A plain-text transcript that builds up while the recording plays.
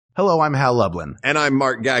Hello, I'm Hal Lublin. And I'm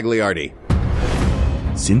Mark Gagliardi.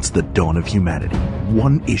 Since the dawn of humanity,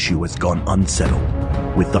 one issue has gone unsettled.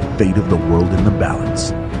 With the fate of the world in the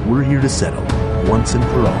balance, we're here to settle, once and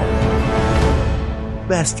for all,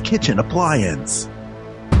 best kitchen appliance.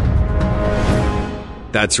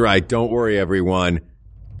 That's right. Don't worry, everyone.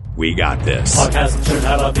 We got this. Podcasts should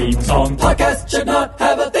have a theme song. Podcasts should not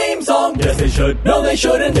have a theme song. Yes, they should. No, they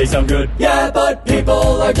shouldn't. They sound good. Yeah, but people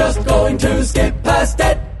are just going to skip past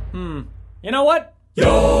it. You know what?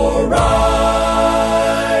 You're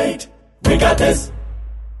right. We got this.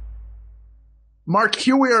 Mark,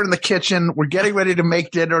 here we are in the kitchen. We're getting ready to make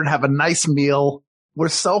dinner and have a nice meal. We're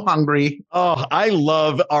so hungry. Oh, I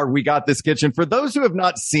love our We Got This kitchen. For those who have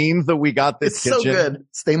not seen the We Got This kitchen. It's so good.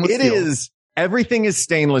 Stainless steel. It is. Everything is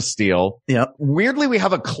stainless steel. Yep. Weirdly, we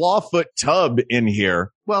have a clawfoot tub in here.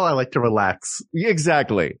 Well, I like to relax.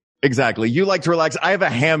 Exactly. You like to relax. I have a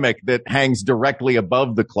hammock that hangs directly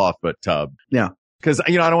above the clawfoot tub. Yeah. Because,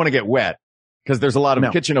 I don't want to get wet. Because there's a lot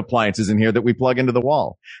of kitchen appliances in here that we plug into the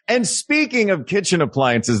wall. And speaking of kitchen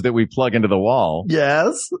appliances that we plug into the wall.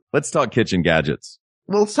 Yes. Let's talk kitchen gadgets.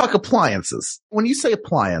 Well, let's talk appliances. When you say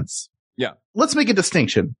appliance. Yeah. Let's make a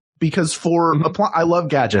distinction. Because I love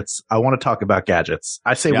gadgets. I want to talk about gadgets.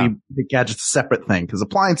 I say we make gadgets a separate thing because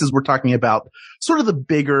appliances, we're talking about sort of the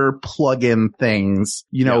bigger plug-in things,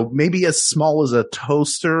 maybe as small as a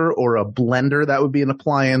toaster or a blender. That would be an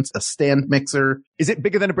appliance, a stand mixer. Is it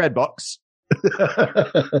bigger than a bread box?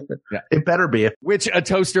 Yeah. It better be. Which a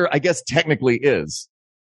toaster, I guess, technically is.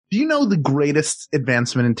 Do you know the greatest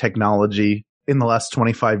advancement in technology in the last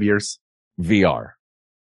 25 years? VR.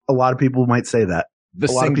 A lot of people might say that. The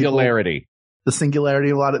singularity.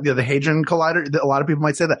 The Hadron Collider. A lot of people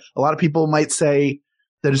might say that. A lot of people might say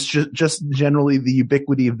that it's just generally the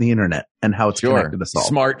ubiquity of the internet and how it's connected us all.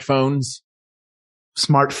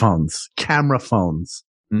 Smartphones, camera phones,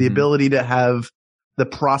 the ability to have the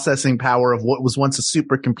processing power of what was once a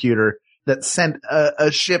supercomputer that sent a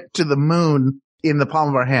ship to the moon in the palm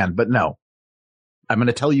of our hand. But no, I'm going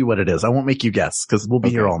to tell you what it is. I won't make you guess because we'll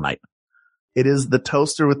be here all night. It is the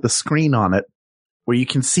toaster with the screen on it, where you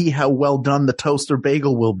can see how well done the toaster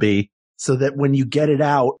bagel will be so that when you get it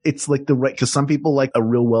out, it's like because some people like a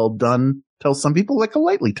real well done toast. Some people like a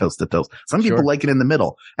lightly toasted toast. Some people like it in the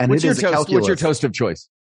middle. And what's your toast of choice?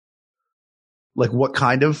 Like what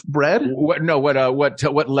kind of bread? What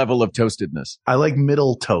level of toastedness? I like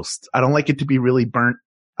middle toast. I don't like it to be really burnt.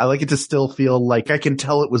 I like it to still feel like I can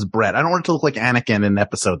tell it was bread. I don't want it to look like Anakin in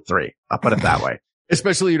episode 3. I'll put it that way.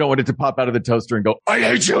 Especially you don't want it to pop out of the toaster and go, I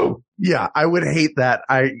hate you. Yeah, I would hate that.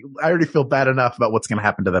 I already feel bad enough about what's going to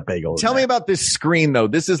happen to that bagel. Tell me about this screen, though.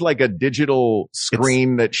 This is like a digital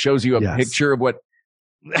screen that shows you a picture of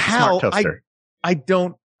how I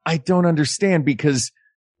don't understand, because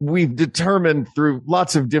we've determined through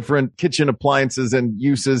lots of different kitchen appliances and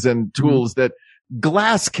uses and tools that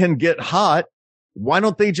glass can get hot. Why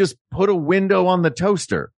don't they just put a window on the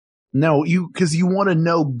toaster? No, because you want to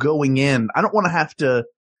know going in. I don't want to have to.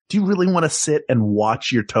 Do you really want to sit and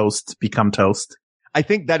watch your toast become toast? I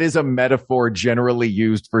think that is a metaphor generally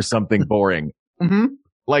used for something boring.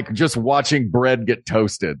 Like just watching bread get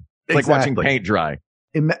toasted. It's like watching paint dry.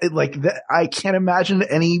 I can't imagine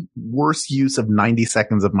any worse use of 90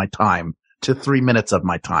 seconds of my time to 3 minutes of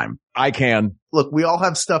my time. I can. Look, we all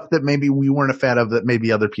have stuff that maybe we weren't a fan of that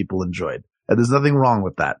maybe other people enjoyed. And there's nothing wrong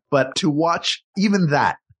with that. But to watch even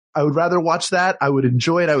that, I would rather watch that. I would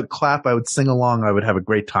enjoy it. I would clap. I would sing along. I would have a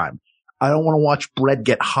great time. I don't want to watch bread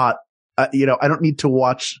get hot. I don't need to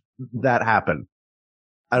watch that happen.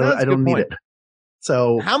 I don't need it.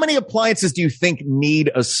 So how many appliances do you think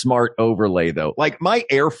need a smart overlay though? Like my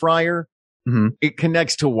air fryer, it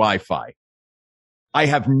connects to Wi-Fi. I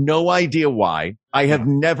have no idea why. I have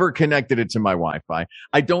never connected it to my Wi-Fi.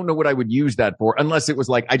 I don't know what I would use that for unless it was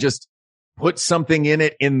like I just put something in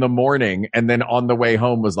it in the morning and then on the way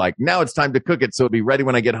home was like, now it's time to cook it so it'll be ready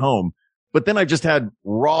when I get home. But then I just had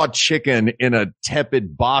raw chicken in a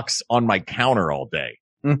tepid box on my counter all day.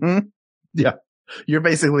 Yeah. You're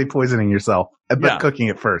basically poisoning yourself, but cooking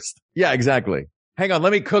it first. Yeah, exactly. Hang on.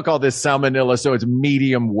 Let me cook all this salmonella so it's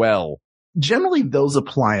medium well. Generally, those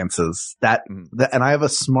appliances and I have a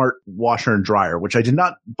smart washer and dryer, which I did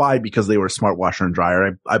not buy because they were a smart washer and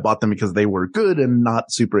dryer. I bought them because they were good and not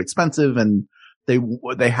super expensive, and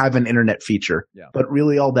they have an internet feature. Yeah. But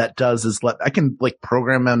really all that does is I can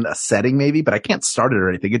program in a setting maybe, but I can't start it or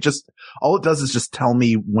anything. All it does is just tell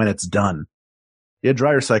me when it's done. Your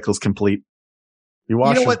dryer cycle's complete. Your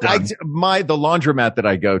washer's done. The laundromat that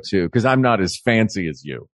I go to, because I'm not as fancy as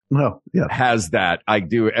you. No, yeah. Has that.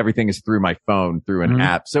 Everything is through my phone, through an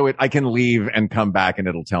app. So I can leave and come back and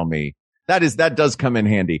it'll tell me. That does come in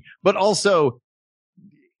handy. But also,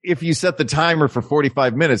 if you set the timer for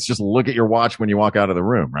 45 minutes, just look at your watch when you walk out of the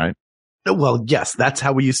room, right? Well, yes, that's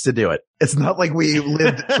how we used to do it. It's not like we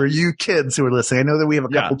lived for you kids who are listening. I know that we have a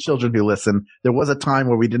couple children who listen. There was a time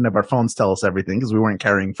where we didn't have our phones tell us everything because we weren't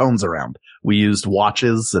carrying phones around. We used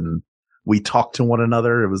watches and we talked to one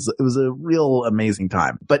another. It was a real amazing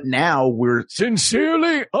time. But now we're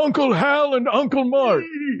sincerely Uncle Hal and Uncle Mark.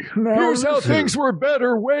 Here's how things were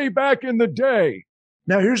better way back in the day.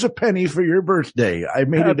 Now here's a penny for your birthday. I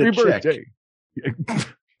made Happy it a birthday. check.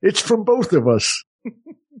 It's from both of us.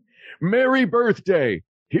 Merry birthday.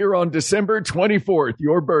 Here on December 24th,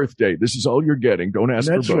 your birthday. This is all you're getting. Don't ask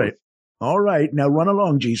That's for both. right. All right. Now run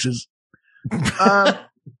along, Jesus.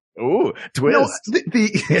 Ooh, twist.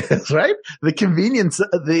 That's right. The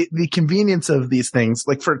convenience of these things,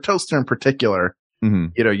 like for a toaster in particular,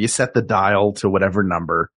 you set the dial to whatever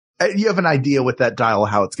number. You have an idea with that dial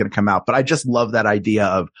how it's going to come out, but I just love that idea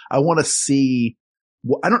of, I want to see,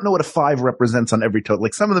 I don't know what a 5 represents on every toaster.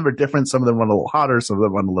 Like some of them are different. Some of them run a little hotter. Some of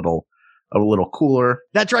them run a little cooler.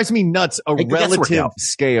 That drives me nuts. A relative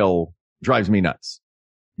scale drives me nuts.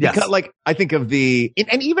 Yes. Because, like, I think of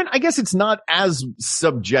and even, I guess it's not as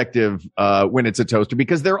subjective, when it's a toaster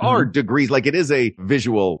because there are degrees, like it is a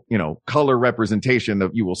visual, color representation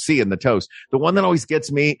that you will see in the toast. The one that always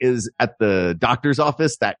gets me is at the doctor's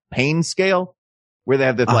office, that pain scale where they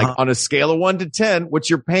have this, like, on a scale of 1 to 10, what's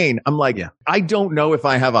your pain? I'm like, I don't know if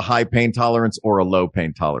I have a high pain tolerance or a low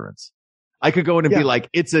pain tolerance. I could go in and be like,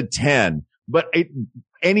 it's a 10, but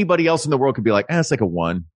anybody else in the world could be like, it's like a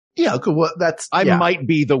 1. Yeah, well, I might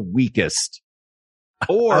be the weakest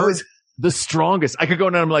or the strongest. I could go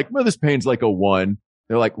in and I'm like, well, this pain's like a 1.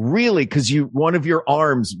 They're like, really? Cause one of your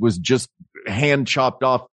arms was just hand chopped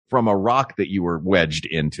off from a rock that you were wedged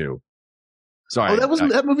into. Sorry. Oh,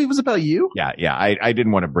 that movie was about you? Yeah. I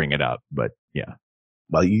didn't want to bring it up, but yeah.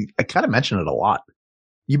 Well, I kind of mentioned it a lot.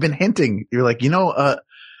 You've been hinting. You're like,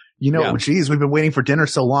 geez, we've been waiting for dinner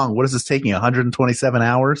so long. What is this taking? 127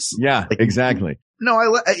 hours? Yeah, exactly. No,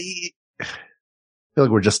 I feel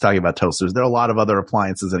like we're just talking about toasters. There are a lot of other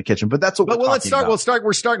appliances in a kitchen, but that's what let's start. About.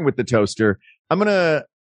 We're starting with the toaster. I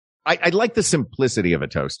like the simplicity of a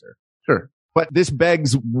toaster. Sure. But this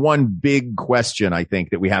begs one big question, I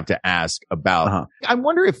think, that we have to ask about. I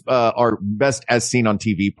wonder if our best as seen on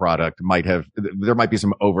TV product there might be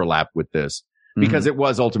some overlap with this because it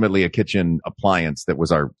was ultimately a kitchen appliance that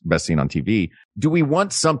was our best seen on TV. Do we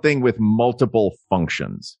want something with multiple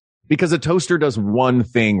functions? Because a toaster does one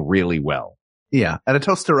thing really well. Yeah. And a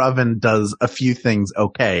toaster oven does a few things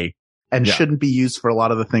okay and shouldn't be used for a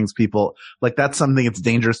lot of the things people like. That's something it's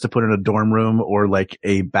dangerous to put in a dorm room or like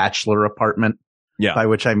a bachelor apartment. Yeah. By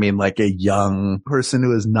which I mean like a young person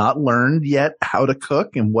who has not learned yet how to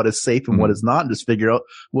cook and what is safe and what is not, and just figure out,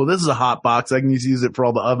 well, this is a hot box. I can just use it for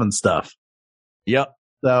all the oven stuff. Yep.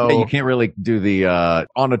 So you can't really do the,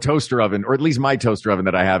 on a toaster oven, or at least my toaster oven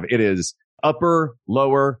that I have, it is upper,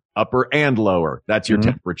 lower, upper, and lower. That's your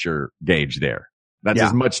temperature gauge there. That's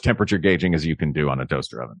as much temperature gauging as you can do on a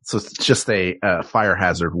toaster oven. So it's just a fire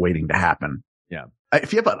hazard waiting to happen. Yeah.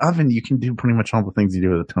 If you have an oven, you can do pretty much all the things you do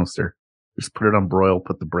with a toaster. Just put it on broil,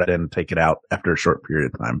 put the bread in, take it out after a short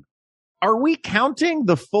period of time. Are we counting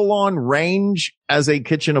the full-on range as a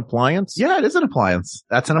kitchen appliance? Yeah, it is an appliance.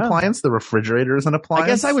 That's an appliance. The refrigerator is an appliance. I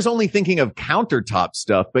guess I was only thinking of countertop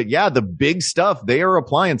stuff, but yeah, the big stuff, they are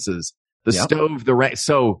appliances. The stove,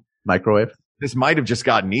 so microwave. This might have just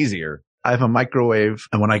gotten easier. I have a microwave,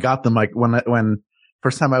 and when I got when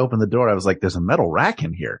first time I opened the door, I was like, "There's a metal rack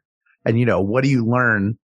in here." And what do you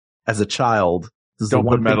learn as a child? Don't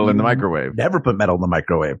put metal in the microwave. Never put metal in the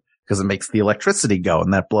microwave because it makes the electricity go,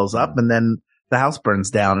 and that blows up, and then the house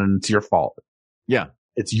burns down, and it's your fault. Yeah,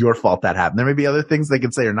 it's your fault that happened. There may be other things they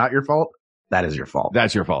could say are not your fault. That is your fault.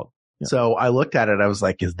 That's your fault. Yeah. So I looked at it. I was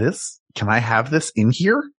like, can I have this in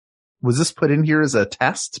here? Was this put in here as a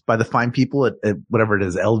test by the fine people at whatever it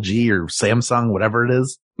is, LG or Samsung, whatever it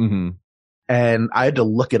is? Mm-hmm. And I had to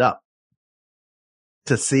look it up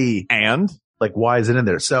to see. And? Like, why is it in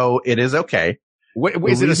there? So it is okay.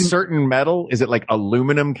 Is it a certain metal? Is it like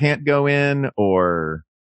aluminum can't go in or?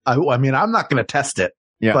 I mean, I'm not going to test it,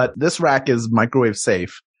 but this rack is microwave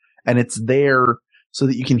safe and it's there so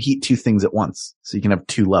that you can heat two things at once. So you can have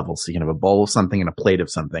two levels. So you can have a bowl of something and a plate of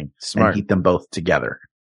something. Smart. And heat them both together.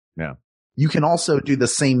 Yeah. You can also do the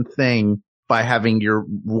same thing by having your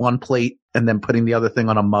one plate and then putting the other thing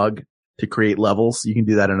on a mug to create levels. You can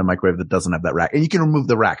do that in a microwave that doesn't have that rack. And you can remove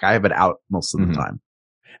the rack. I have it out most of the time.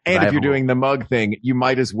 And if you're doing the mug thing, you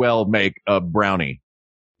might as well make a brownie.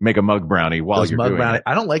 make a mug brownie while Those you're mug doing brownie. it.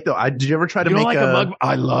 I don't like though. Did you ever try to You make don't like a mug?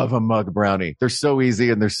 I love a mug brownie. They're so easy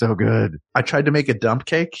and they're so good. I tried to make a dump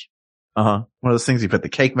cake. Uh-huh. One of those things you put the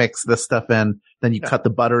cake mix, this stuff in, then you cut the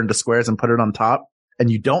butter into squares and put it on top,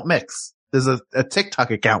 and you don't mix. There's a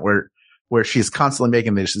TikTok account where she's constantly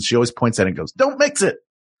making this, and she always points at it and goes, "Don't mix it."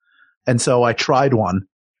 And so I tried one.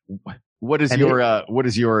 What is And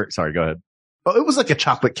your, sorry, go ahead. Oh, it was like a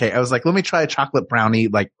chocolate cake. I was like, let me try a chocolate brownie.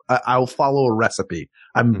 Like, I'll follow a recipe.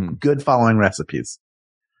 I'm good following recipes.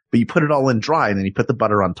 But you put it all in dry, and then you put the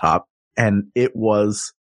butter on top, and it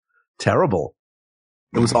was terrible.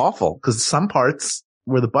 It was awful, because some parts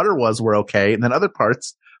where the butter were okay, and then other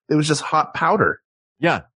parts, it was just hot powder.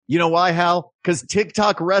 Yeah. You know why, Hal? Because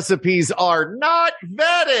TikTok recipes are not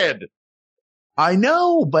vetted. I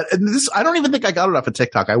know, but I don't even think I got it off of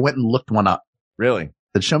TikTok. I went and looked one up. Really?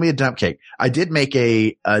 Said, show me a dump cake. I did make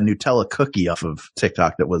a Nutella cookie off of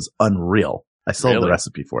TikTok that was unreal. I still have the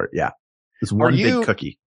recipe for it. Yeah. It was one big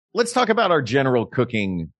cookie. Let's talk about our general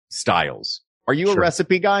cooking styles. Are you a Sure.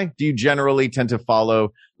 recipe guy? Do you generally tend to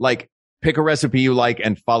follow, like, pick a recipe you like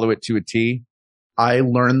and follow it to a T? I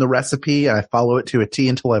learn the recipe and I follow it to a T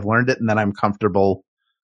until I've learned it, and then I'm comfortable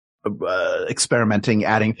experimenting,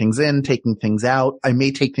 adding things in, taking things out. I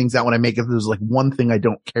may take things out when I make it. There's like one thing I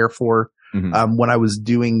don't care for. Mm-hmm. When I was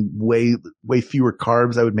doing way fewer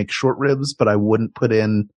carbs, I would make short ribs, but I wouldn't put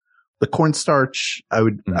in the cornstarch. I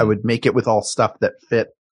would make it with all stuff that fit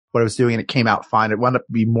what I was doing, and it came out fine. It wound up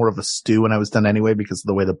being more of a stew when I was done anyway, because of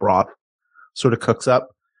the way the broth sort of cooks up.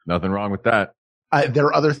 Nothing wrong with that. There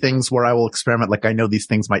are other things where I will experiment. Like, I know these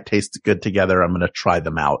things might taste good together. I'm going to try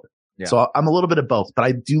them out. Yeah. So I'm a little bit of both, but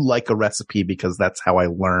I do like a recipe because that's how I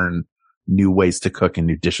learn new ways to cook and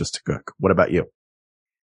new dishes to cook. What about you?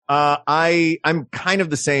 I'm kind of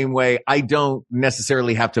the same way. I don't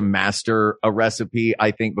necessarily have to master a recipe.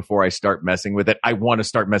 I think before I start messing with it, I want to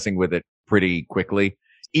start messing with it pretty quickly,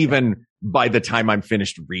 even by the time I'm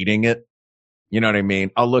finished reading it. You know what I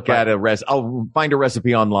mean? I'll look at I'll find a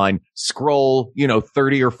recipe online, scroll,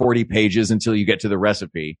 30 or 40 pages until you get to the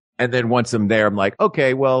recipe. And then once I'm there, I'm like,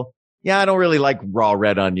 okay, well, yeah, I don't really like raw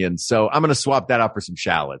red onions, so I'm going to swap that out for some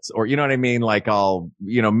shallots, or you know what I mean? Like, I'll,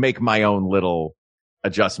 make my own little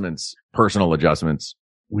adjustments, personal adjustments.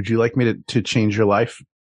 Would you like me to change your life?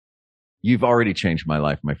 You've already changed my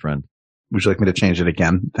life, my friend. Would you like me to change it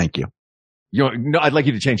again? Thank you. No, I'd like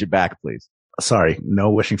you to change it back, please. Sorry. No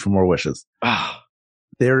wishing for more wishes.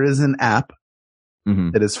 There is an app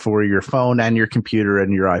that is for your phone and your computer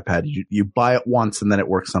and your iPad. You buy it once and then it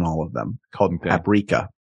works on all of them, called Paprika.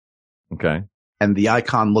 Okay. And the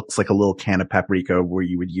icon looks like a little can of paprika where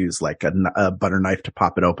you would use like a butter knife to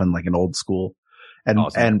pop it open, like an old school. And,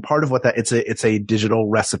 awesome. And part of what it's a digital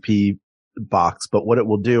recipe box, but what it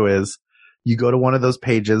will do is you go to one of those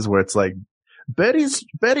pages where it's like, Betty's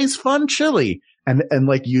fun chili. And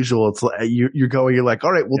like usual, it's like you're like,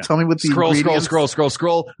 all right, well, tell me what the ingredients.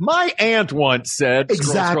 Scroll. My aunt once said,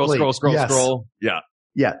 exactly. Scroll.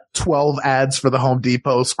 Yeah. 12 ads for the Home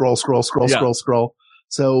Depot. Scroll.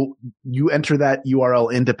 So you enter that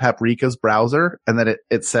URL into Paprika's browser, and then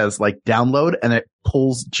it says like download, and it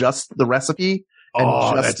pulls just the recipe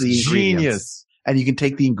and just the ingredients. Genius. And you can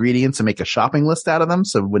take the ingredients and make a shopping list out of them.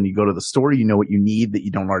 So when you go to the store, you know what you need that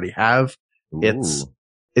you don't already have. Ooh.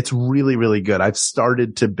 It's really, really good. I've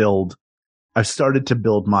started to build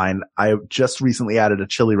mine. I just recently added a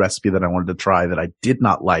chili recipe that I wanted to try that I did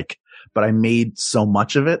not like, but I made so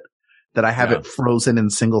much of it that I have it frozen in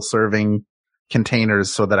single serving containers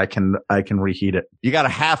so that I can reheat it. You got to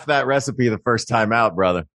half that recipe the first time out,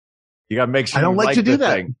 brother. You got to make sure I don't like to do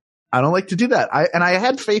that. Thing. I don't like to do that. I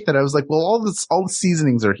had faith that I was like, well, all the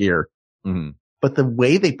seasonings are here. Mm-hmm. But the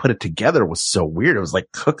way they put it together was so weird. It was like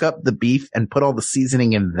cook up the beef and put all the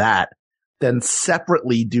seasoning in that, then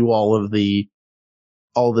separately do all the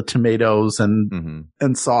tomatoes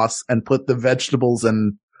and sauce and put the vegetables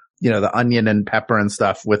and, the onion and pepper and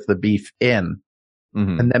stuff with the beef in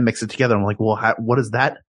and then mix it together. I'm like, well, what is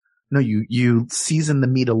that? No, you season the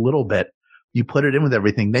meat a little bit. You put it in with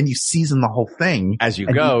everything. Then you season the whole thing as you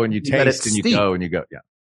go and you taste and you go and you go. Yeah.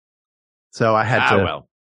 So I had to.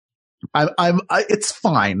 It's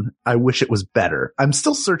fine. I wish it was better. I'm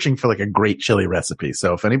still searching for like a great chili recipe.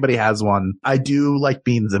 So if anybody has one, I do like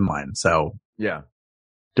beans in mine. So yeah,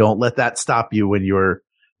 don't let that stop you when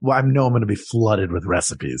I know I'm going to be flooded with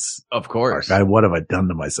recipes. Of course. What have I done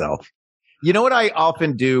to myself? You know what I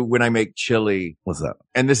often do when I make chili? What's that?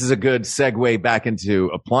 And this is a good segue back into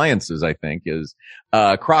appliances, I think, is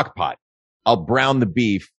crock pot. I'll brown the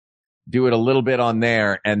beef, do it a little bit on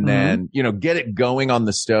there, and then, get it going on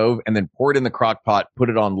the stove and then pour it in the crock pot, put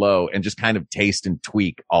it on low, and just kind of taste and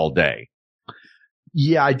tweak all day.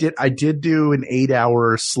 Yeah, I did do an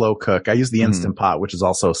 8-hour slow cook. I use the Instant Pot, which is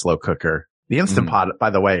also a slow cooker. The Instant Pot, by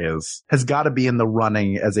the way, has got to be in the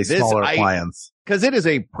running as a smaller appliance. Because it is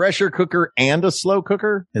a pressure cooker and a slow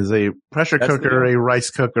cooker. Is a pressure cooker, a rice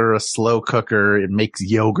cooker, a slow cooker. It makes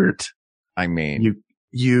yogurt. I mean,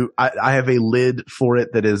 I have a lid for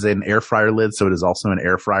it that is an air fryer lid, so it is also an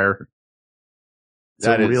air fryer.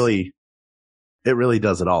 So it really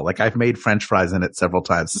does it all. Like I've made French fries in it several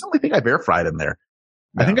times. It's the only thing I've air fried in there.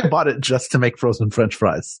 No. I think I bought it just to make frozen French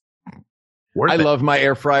fries. I love my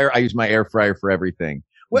air fryer. I use my air fryer for everything.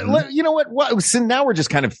 You know what? So now we're just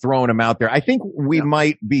kind of throwing them out there. I think we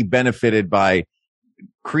might be benefited by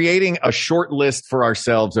creating a short list for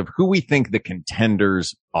ourselves of who we think the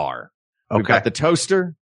contenders are. Okay. We've got the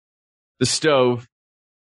toaster, the stove,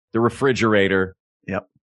 the refrigerator. Yep.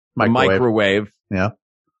 The microwave. Yeah.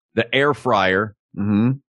 The air fryer.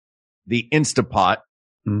 Mm-hmm. The Instapot.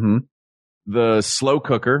 Mm-hmm. The slow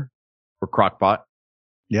cooker or crock pot.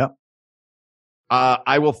 Yep.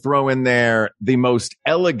 I will throw in there the most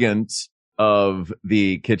elegant of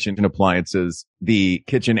the kitchen appliances, the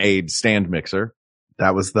KitchenAid stand mixer.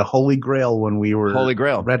 That was the holy grail when we were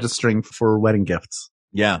registering for wedding gifts.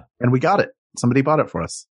 Yeah. And we got it. Somebody bought it for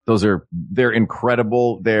us. They're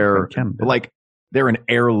incredible. They're an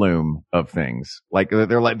heirloom of things. Like they're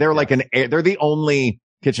the only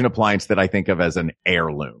kitchen appliance that I think of as an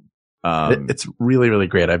heirloom. It's really, really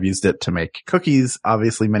great. I've used it to make cookies,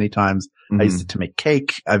 obviously, many times. I used it to make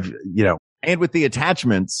cake. And with the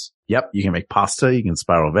attachments. Yep. You can make pasta. You can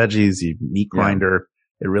spiral veggies. You meat grinder.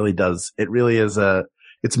 It really does. It really is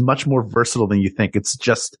it's much more versatile than you think. It's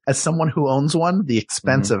just, as someone who owns one, the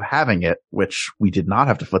expense of having it, which we did not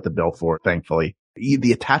have to foot the bill for, thankfully.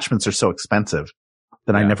 The attachments are so expensive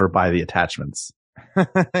that I never buy the attachments.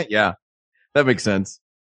 Yeah. That makes sense.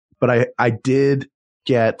 But I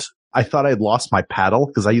thought I'd lost my paddle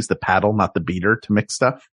because I use the paddle, not the beater, to mix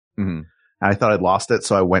stuff. Mm-hmm. And I thought I'd lost it.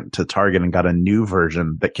 So I went to Target and got a new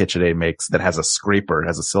version that KitchenAid makes that has a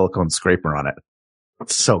silicone scraper on it.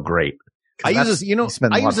 It's so great. I use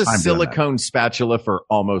a silicone spatula for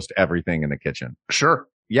almost everything in the kitchen. Sure.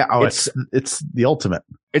 Yeah. Oh, it's the ultimate.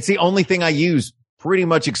 It's the only thing I use pretty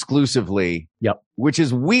much exclusively. Yep. Which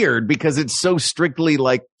is weird because it's so strictly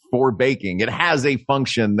like for baking. It has a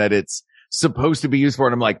function that it's supposed to be used for.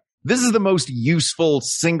 And I'm like, this is the most useful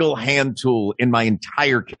single hand tool in my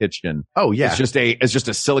entire kitchen. Oh yeah. It's just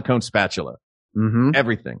a silicone spatula. Mm-hmm.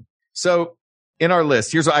 Everything. So in our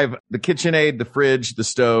list, here's what I have: the KitchenAid, the fridge, the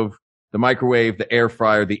stove, the microwave, the air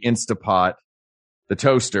fryer, the Instapot, the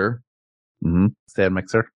toaster. Mm-hmm. Stand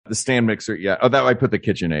mixer. The stand mixer. Yeah. Oh, that I put the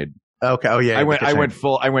KitchenAid. Okay. Oh yeah. I went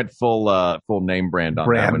full name brand on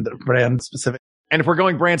that one. Brand specific. And if we're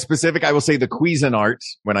going brand specific, I will say the Cuisinart.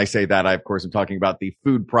 When I say that, of course, I'm talking about the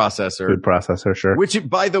food processor. Food processor, sure. Which,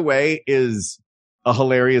 by the way, is a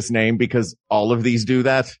hilarious name because all of these do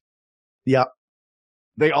that. Yeah.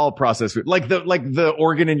 They all process food. Like the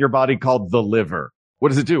organ in your body called the liver. What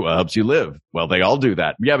does it do? It helps you live. Well, they all do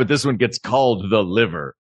that. Yeah, but this one gets called the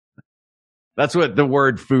liver. That's what the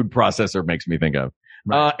word food processor makes me think of.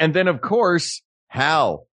 Right. And then, of course,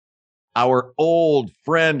 Hal. Our old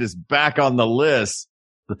friend is back on the list.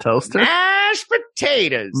 The toaster? Mashed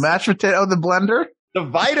potatoes. Oh, the blender? The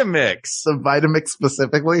Vitamix. The Vitamix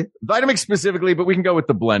specifically? Vitamix specifically, but we can go with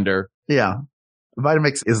the blender. Yeah.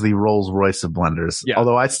 Vitamix is the Rolls Royce of blenders. Yeah.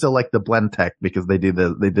 Although I still like the Blendtec because they did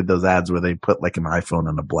those ads where they put like an iPhone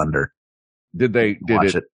in a blender. Did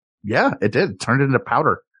it? Yeah, it did. It turned it into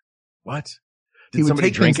powder. What? He would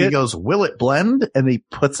take things, he goes, will it blend? And he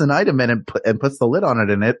puts an item in and puts the lid on it,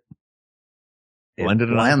 and it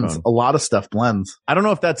blends. A lot of stuff blends. I don't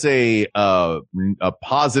know if that's a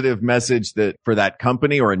positive message for that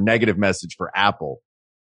company or a negative message for Apple.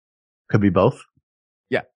 Could be both.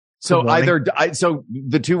 Yeah. So so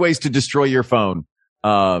the two ways to destroy your phone,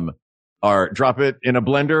 are drop it in a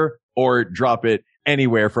blender or drop it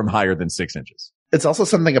anywhere from higher than 6 inches. It's also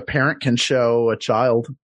something a parent can show a child.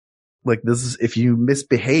 Like, this is, if you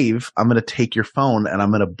misbehave, I'm going to take your phone and I'm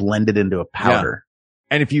going to blend it into a powder. Yeah.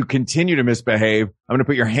 And if you continue to misbehave, I'm going to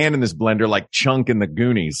put your hand in this blender like Chunk in the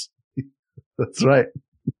Goonies. That's right.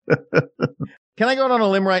 Can I go out on a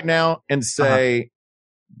limb right now and say,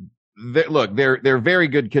 look, they're very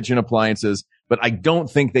good kitchen appliances, but I don't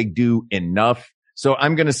think they do enough. So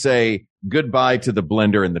I'm going to say goodbye to the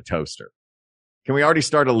blender and the toaster. Can we already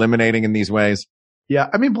start eliminating in these ways? Yeah.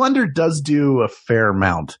 I mean, blender does do a fair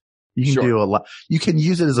amount. You can do a lot. You can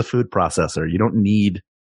use it as a food processor. You don't really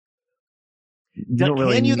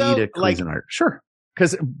need a Cuisinart. Sure.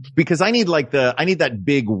 because I need that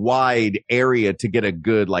big wide area to get a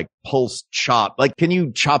good like pulse chop. Like, can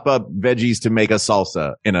you chop up veggies to make a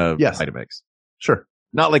salsa in a Vitamix? Sure.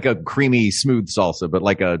 Not like a creamy, smooth salsa, but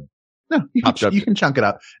like a you can chunk it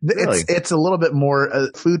up. Really? It's a little bit more,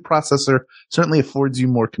 food processor certainly affords you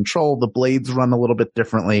more control. The blades run a little bit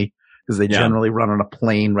differently because they generally run on a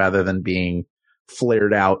plane rather than being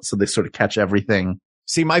flared out. So they sort of catch everything.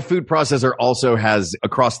 See, my food processor also has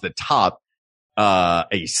across the top,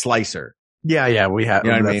 a slicer. Yeah. We have,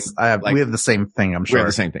 you know what I mean? We have the same thing. I'm sure. We have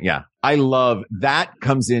the same thing. Yeah. I love that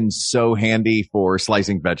comes in so handy for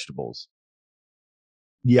slicing vegetables.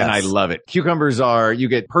 Yes. And I love it. Cucumbers you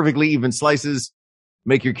get perfectly even slices,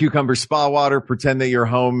 make your cucumber spa water, pretend that your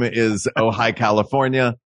home is Ojai,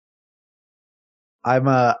 California. I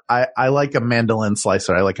like a mandolin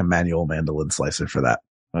slicer. I like a manual mandolin slicer for that.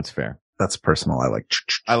 That's fair. That's personal.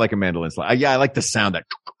 I like a mandolin slicer. Yeah. I like the sound that.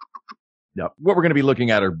 Yep. What we're going to be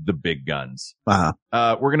looking at are the big guns.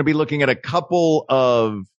 Uh-huh. We're going to be looking at a couple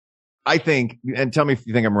of, I think, and tell me if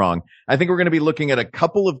you think I'm wrong. I think we're going to be looking at a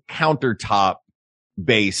couple of countertop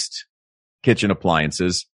based kitchen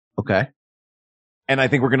appliances. Okay. And I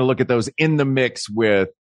think we're going to look at those in the mix with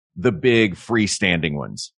the big freestanding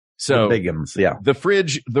ones. So the big ones, yeah. The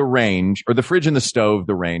fridge, the range, or the fridge and the stove,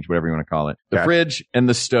 the range, whatever you want to call it. The fridge and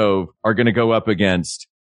the stove are going to go up against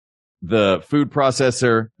the food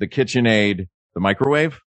processor, the KitchenAid, the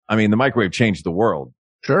microwave. I mean, the microwave changed the world.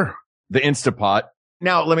 Sure. The Instapot.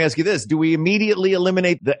 Now, let me ask you this. Do we immediately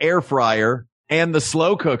eliminate the air fryer and the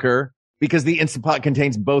slow cooker because the Instapot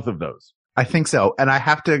contains both of those? I think so. And I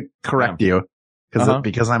have to correct you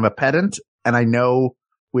because I'm a pedant and I know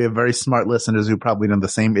we have very smart listeners who probably know the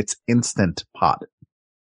same. It's Instant Pot.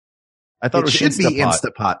 I thought it was should Instapot. Be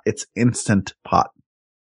Instapot. It's Instant Pot.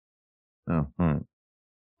 Oh, well,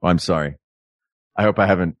 I'm sorry. I hope I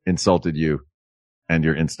haven't insulted you and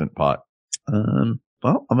your Instant Pot.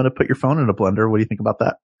 Well, I'm going to put your phone in a blender. What do you think about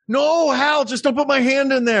that? No, Hal, just don't put my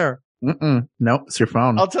hand in there. Nope, it's your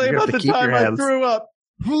phone. I'll tell you about the time I threw up.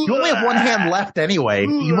 You only have one hand left anyway.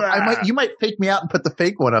 You might fake me out and put the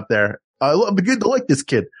fake one up there. I'm beginning to like this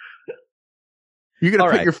kid. You're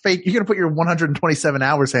going to put your 127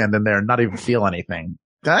 hours hand in there and not even feel anything.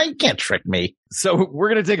 You can't trick me. So we're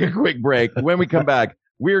going to take a quick break. When we come back,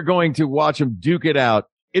 we're going to watch them duke it out.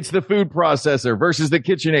 It's the food processor versus the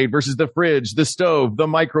KitchenAid versus the fridge, the stove, the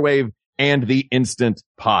microwave, and the Instant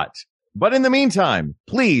Pot. But in the meantime,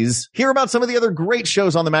 please hear about some of the other great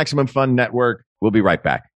shows on the Maximum Fun Network. We'll be right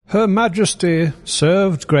back. Her Majesty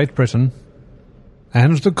served Great Britain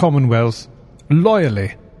and the Commonwealth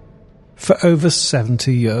loyally for over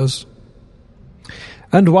 70 years.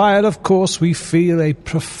 And while, of course, we feel a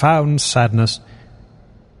profound sadness,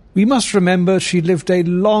 we must remember she lived a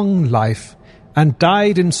long life and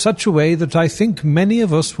died in such a way that I think many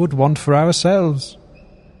of us would want for ourselves.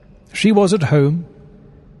 She was at home,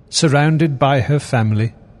 surrounded by her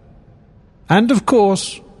family. And, of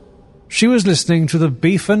course, she was listening to the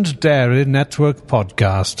Beef and Dairy Network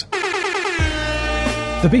podcast.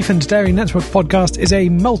 The Beef and Dairy Network podcast is a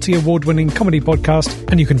multi-award-winning comedy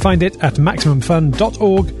podcast, and you can find it at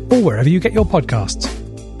MaximumFun.org or wherever you get your podcasts.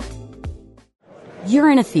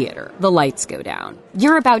 You're in a theater. The lights go down.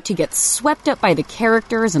 You're about to get swept up by the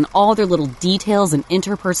characters and all their little details and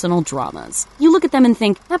interpersonal dramas. You look at them and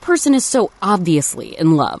think, that person is so obviously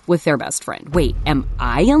in love with their best friend. Wait, am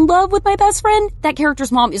I in love with my best friend? That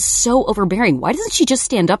character's mom is so overbearing. Why doesn't she just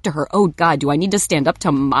stand up to her? Oh God, do I need to stand up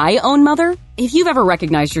to my own mother? If you've ever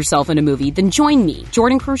recognized yourself in a movie, then join me,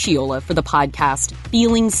 Jordan Crucchiola, for the podcast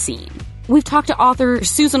Feeling Seen. We've talked to author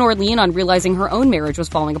Susan Orlean on realizing her own marriage was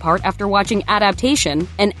falling apart after watching Adaptation,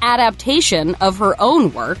 an adaptation of her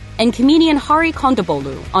own work, and comedian Hari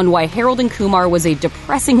Kondabolu on why Harold and Kumar was a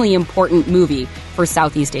depressingly important movie for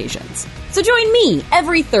Southeast Asians. So join me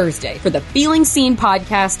every Thursday for the Feeling Seen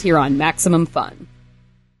podcast here on Maximum Fun.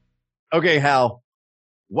 Okay, Hal,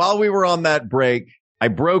 while we were on that break, I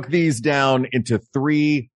broke these down into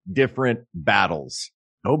 3 different battles.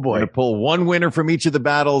 Oh boy. We're going to pull one winner from each of the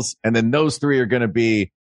battles, and then those 3 are going to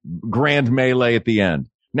be grand melee at the end.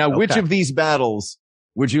 Now, which of these battles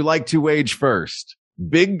would you like to wage first?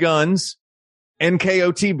 Big Guns,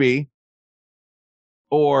 NKOTB,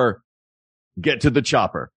 or Get to the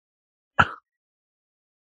Chopper?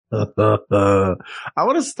 I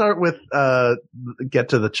want to start with Get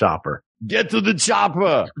to the Chopper. Get to the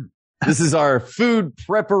Chopper! This is our food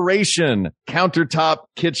preparation countertop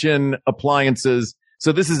kitchen appliances.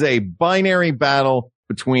 So this is a binary battle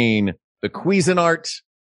between the Cuisinart,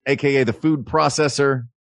 aka the food processor,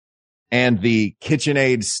 and the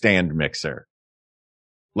KitchenAid stand mixer.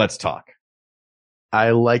 Let's talk. I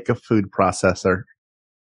like a food processor.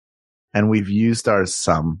 and we've used ours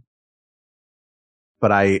some,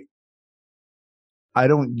 but I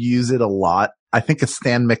don't use it a lot. I think a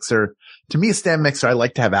stand mixer, I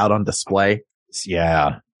like to have out on display.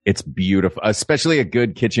 Yeah, it's beautiful. Especially a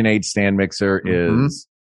good KitchenAid stand mixer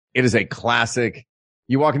it is a classic.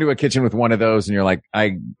 You walk into a kitchen with one of those and you're like,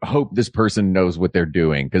 I hope this person knows what they're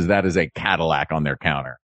doing, because that is a Cadillac on their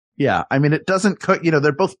counter. Yeah. I mean, it doesn't cook,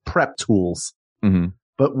 they're both prep tools,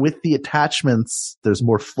 but with the attachments, there's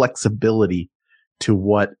more flexibility to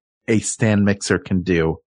what a stand mixer can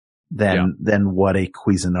do than what a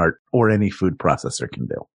Cuisinart or any food processor can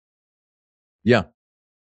do. Yeah.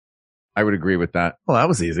 I would agree with that. Well, that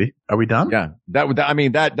was easy. Are we done? Yeah. That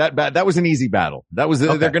was an easy battle. That was,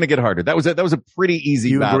 okay. They're going to get harder. That was a pretty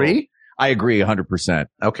easy battle. You agree? I agree 100%.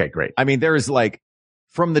 Okay, great. I mean, there is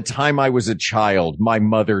from the time I was a child, my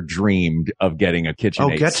mother dreamed of getting a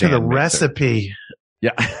KitchenAid. Oh, get to the mixer. Recipe.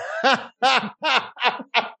 Yeah.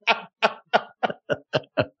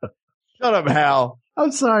 Shut up, Hal.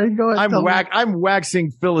 I'm sorry. Go ahead. I'm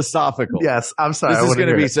waxing philosophical. Yes, I'm sorry. This is going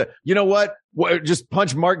to be you know what? Just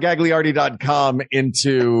punch markgagliardi.com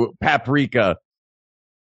into paprika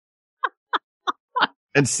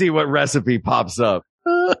and see what recipe pops up.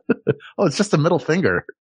 Oh, it's just a middle finger.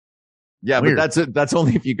 Yeah, weird. But that's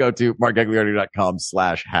only if you go to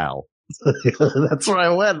markgagliardi.com/Hal. That's where I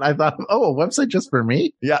went. I thought, a website just for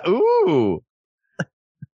me? Yeah. Ooh.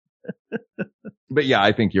 But yeah,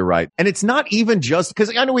 I think you're right. And it's not even just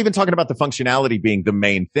because I know we've been talking about the functionality being the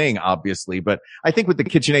main thing, obviously, but I think with the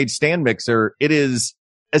KitchenAid stand mixer, it is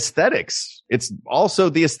aesthetics. It's also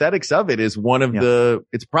the aesthetics of it is one of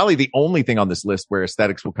it's probably the only thing on this list where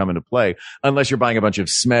aesthetics will come into play, unless you're buying a bunch of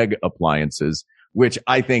Smeg appliances, which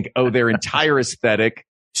I think owe their entire aesthetic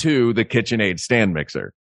to the KitchenAid stand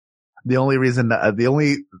mixer. The only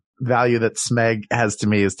value that Smeg has to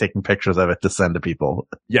me is taking pictures of it to send to people.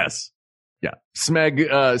 Yes. Yeah.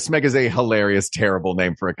 Smeg is a hilarious, terrible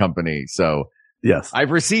name for a company. So yes, I've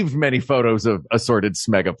received many photos of assorted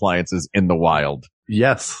Smeg appliances in the wild.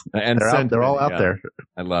 Yes. And they're all out there.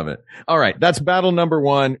 I love it. All right. That's battle number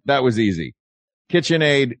 1. That was easy.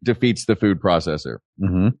 KitchenAid defeats the food processor.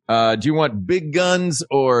 Do you want big guns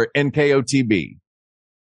or NKOTB?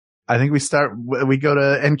 I think we go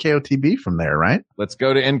to NKOTB from there, right? Let's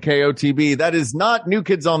go to NKOTB. That is not New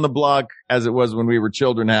Kids on the Block as it was when we were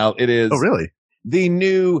children, Hal. It is. Oh, really? The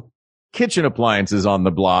new kitchen appliances on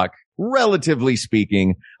the block, relatively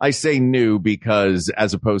speaking. I say new because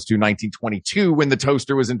as opposed to 1922 when the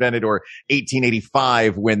toaster was invented, or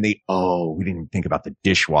 1885 when we didn't even think about the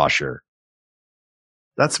dishwasher.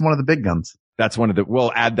 That's one of the big guns.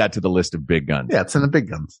 We'll add that to the list of big guns. Yeah, it's in the big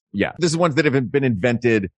guns. Yeah. This is ones that have been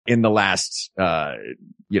invented in the last,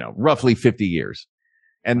 roughly 50 years.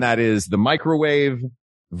 And that is the microwave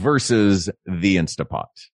versus the Instapot.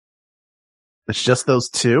 It's just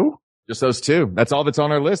those two? Just those two. That's all that's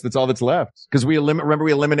on our list. That's all that's left. Cause we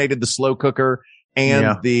eliminated the slow cooker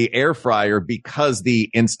and the air fryer because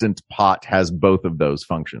the Instant Pot has both of those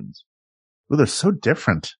functions. Well, they're so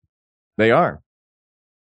different. They are.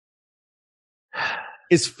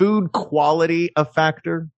 Is food quality a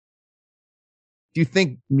factor? Do you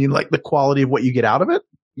think? You mean like the quality of what you get out of it?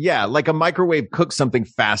 Yeah, like a microwave cooks something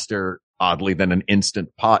faster, oddly, than an Instant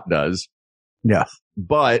Pot does. Yeah.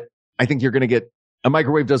 But I think you're going to get, a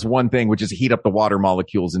microwave does one thing, which is heat up the water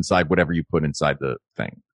molecules inside whatever you put inside the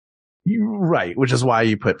thing. Right, which is why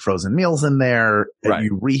you put frozen meals in there. Right.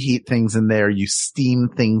 You reheat things in there. You steam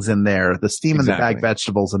things in there. The steam and the bag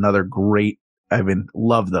vegetables, another great,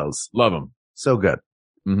 love those. Love them. So good.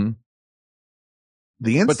 Mm-hmm.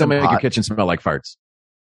 The Instant Pot. But they'll make Pot, your kitchen smell like farts.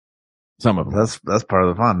 Some of them. That's part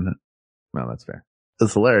of the fun. Well, that's fair.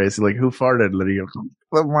 It's hilarious. Like, who farted?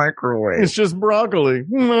 The microwave. It's just broccoli.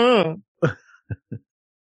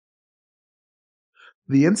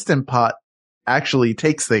 The Instant Pot actually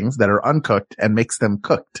takes things that are uncooked and makes them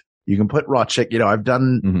cooked. You can put raw chicken. I've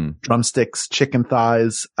done drumsticks, chicken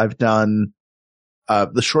thighs. I've done,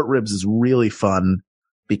 the short ribs is really fun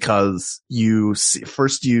because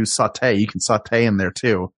first you saute, you can saute in there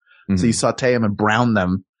too. Mm-hmm. So you saute them and brown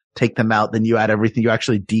them, take them out. Then you add everything. You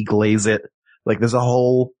actually deglaze it. Like there's a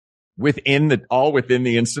whole all within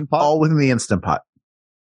the Instant Pot? All within the Instant Pot.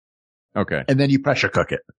 Okay. And then you pressure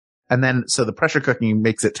cook it. And then, so the pressure cooking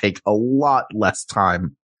makes it take a lot less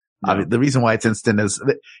time. Yeah. The reason why it's instant is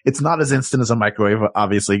it's not as instant as a microwave,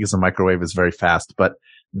 obviously, because a microwave is very fast, but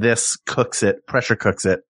this cooks it, pressure cooks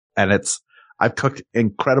it. And I've cooked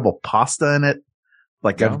incredible pasta in it.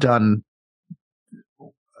 Like I've done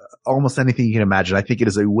almost anything you can imagine. I think it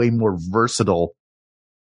is a way more versatile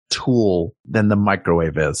tool than the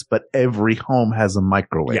microwave is, but every home has a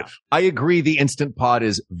microwave. Yeah, I agree. The Instant Pot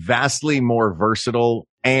is vastly more versatile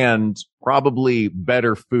and probably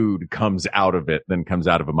better food comes out of it than comes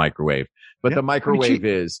out of a microwave. But the microwave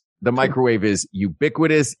is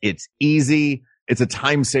ubiquitous. It's easy. It's a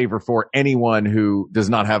time saver for anyone who does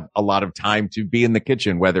not have a lot of time to be in the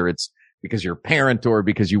kitchen, whether it's because you're a parent or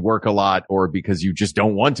because you work a lot or because you just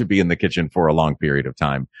don't want to be in the kitchen for a long period of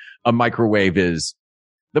time. The microwave is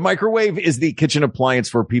the kitchen appliance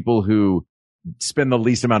for people who spend the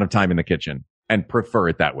least amount of time in the kitchen and prefer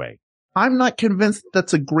it that way. I'm not convinced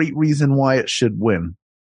that's a great reason why it should win.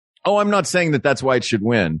 Oh, I'm not saying that that's why it should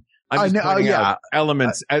win. I'm just pointing out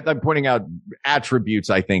elements. I'm pointing out attributes,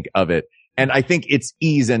 I think, of it. And I think its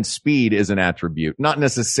ease and speed is an attribute, not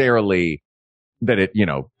necessarily that it,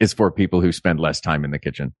 is for people who spend less time in the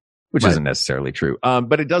kitchen, which isn't necessarily true.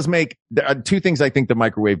 But it does there are two things I think the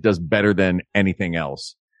microwave does better than anything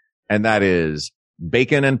else. And that is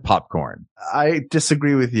bacon and popcorn. I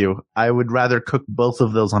disagree with you. I would rather cook both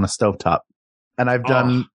of those on a stovetop. And I've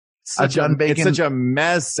done bacon. It's such a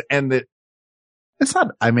mess. And it's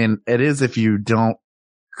not, it is if you don't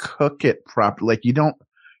cook it properly. Like you're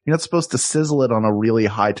not supposed to sizzle it on a really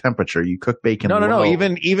high temperature. You cook bacon low. No.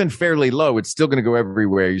 Even fairly low, it's still going to go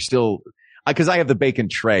everywhere. You're still, because I have the bacon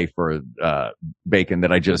tray for bacon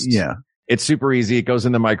that I just, it's super easy. It goes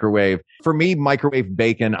in the microwave. For me, microwave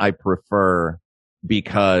bacon, I prefer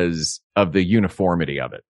because of the uniformity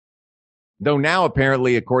of it. Though now,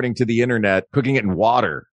 apparently, according to the internet, cooking it in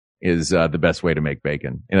water is the best way to make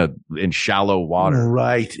bacon in shallow water.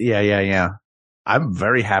 Right. Yeah. I'm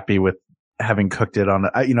very happy with having cooked it on,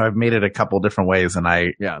 I've made it a couple different ways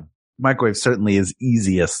and microwave certainly is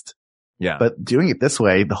easiest. Yeah. But doing it this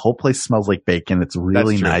way, the whole place smells like bacon. It's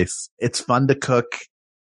really nice. It's fun to cook.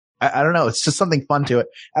 I don't know. It's just something fun to it.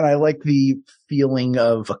 And I like the feeling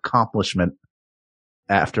of accomplishment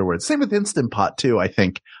afterwards. Same with Instant Pot too, I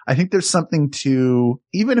think. I think there's something to,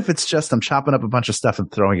 even if it's just I'm chopping up a bunch of stuff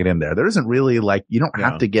and throwing it in there. There isn't really you don't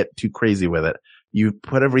have to get too crazy with it. You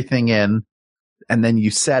put everything in and then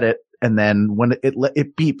you set it. And then when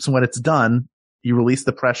it beeps when it's done, you release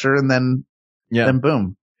the pressure and then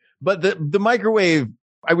boom. But the microwave,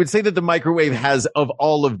 I would say that the microwave has of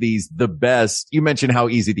all of these, the best. You mentioned how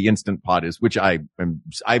easy the Instant Pot is, which I've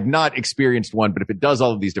not experienced one, but if it does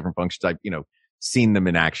all of these different functions, I've, seen them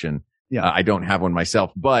in action. Yeah. I don't have one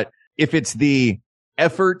myself, but if it's the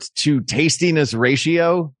effort to tastiness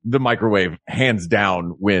ratio, the microwave hands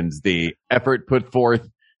down wins. The effort put forth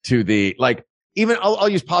to the, even I'll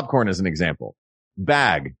use popcorn as an example.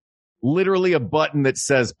 Bag, literally a button that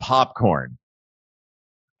says popcorn.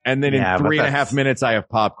 And then in 3.5 minutes, I have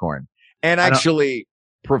popcorn. And actually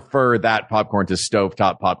prefer that popcorn to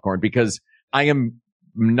stovetop popcorn because I am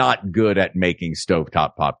not good at making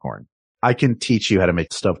stovetop popcorn. I can teach you how to make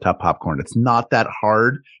stovetop popcorn. It's not that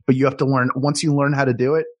hard, but you have to learn. Once you learn how to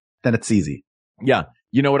do it, then it's easy. Yeah.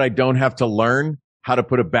 You know what? I don't have to learn how to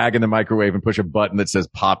put a bag in the microwave and push a button that says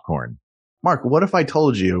popcorn. Mark, what if I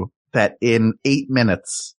told you that in 8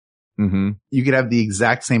 minutes, you could have the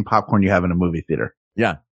exact same popcorn you have in a movie theater?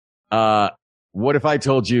 Yeah. What if I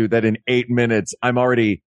told you that in 8 minutes, I'm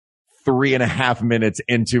already 3.5 minutes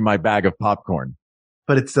into my bag of popcorn?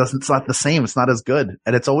 But it's not the same. It's not as good.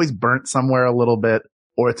 And it's always burnt somewhere a little bit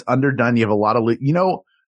or it's underdone. You have a lot of,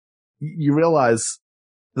 you realize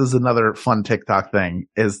this is another fun TikTok thing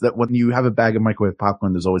is that when you have a bag of microwave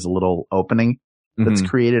popcorn, there's always a little opening that's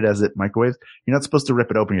created as it microwaves. You're not supposed to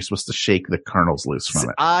rip it open. You're supposed to shake the kernels loose from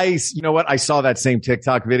it. You know what? I saw that same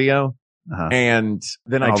TikTok video and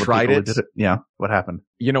then I tried it. Yeah. What happened?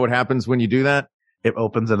 You know what happens when you do that? It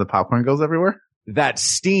opens and the popcorn goes everywhere. That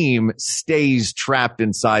steam stays trapped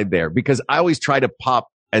inside there because I always try to pop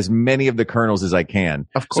as many of the kernels as I can.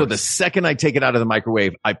 Of course. So the second I take it out of the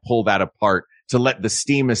microwave, I pull that apart to let the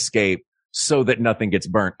steam escape so that nothing gets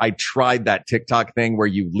burnt. I tried that TikTok thing where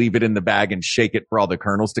you leave it in the bag and shake it for all the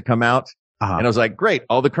kernels to come out. And I was like, great,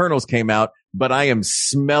 all the kernels came out, but I am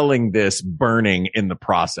smelling this burning in the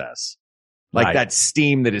process. That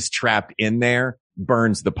steam that is trapped in there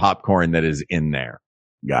burns the popcorn that is in there.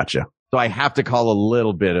 Gotcha. So I have to call a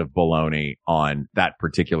little bit of baloney on that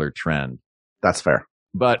particular trend. That's fair.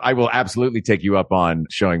 But I will absolutely take you up on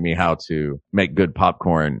showing me how to make good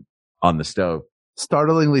popcorn on the stove.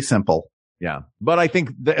 Startlingly simple. Yeah. But I think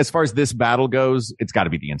as far as this battle goes, it's got to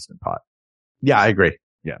be the Instant Pot. Yeah, I agree.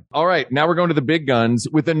 Yeah. All right. Now we're going to the big guns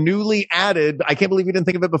with a newly added, I can't believe we didn't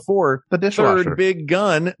think of it before. The dishwasher. Third big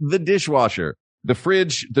gun, the dishwasher. The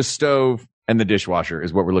fridge, the stove, and the dishwasher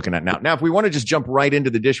is what we're looking at now. Now, if we want to just jump right into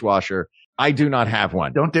the dishwasher, I do not have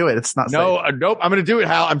one. Don't do it. It's not safe. Nope. I'm going to do it,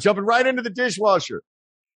 Hal. I'm jumping right into the dishwasher.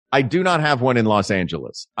 I do not have one in Los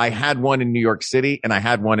Angeles. I had one in New York City and I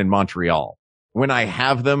had one in Montreal. When I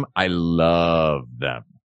have them, I love them.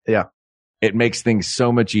 Yeah. It makes things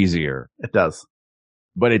so much easier. It does.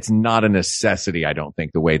 But it's not a necessity, I don't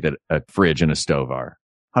think, the way that a fridge and a stove are.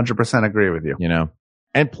 100% agree with you. You know?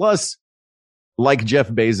 And plus, like Jeff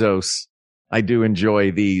Bezos, I do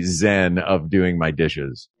enjoy the zen of doing my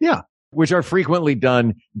dishes. Yeah. Which are frequently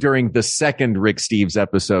done during the second Rick Steves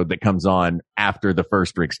episode that comes on after the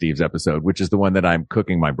first Rick Steves episode, which is the one that I'm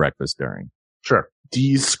cooking my breakfast during. Sure. Do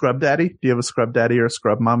you use Scrub Daddy? Do you have a Scrub Daddy or a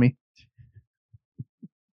Scrub Mommy?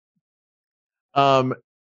 I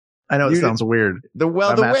know it sounds weird. The way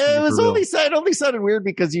it was only sounded weird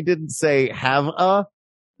because you didn't say have a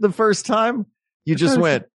the first time. You just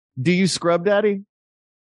went, do you Scrub Daddy?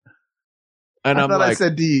 And I'm like, I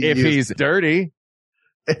said, if he's dirty.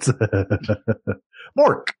 It's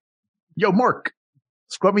Mark. Yo, Mark,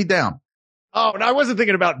 scrub me down. Oh, and I wasn't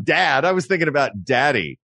thinking about dad. I was thinking about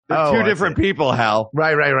daddy. They're two different people, Hal.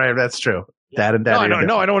 Right. That's true. Dad and daddy.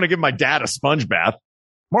 No, I don't want to give my dad a sponge bath.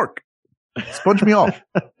 Mark, sponge me off.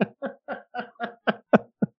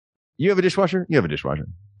 You have a dishwasher? You have a dishwasher.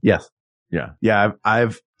 Yes. Yeah. Yeah.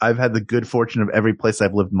 I've had the good fortune of every place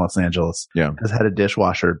I've lived in Los Angeles. Yeah. Has had a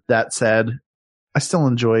dishwasher. That said, I still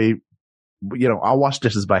enjoy, I'll wash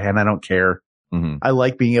dishes by hand. I don't care. Mm-hmm. I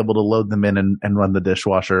like being able to load them in and run the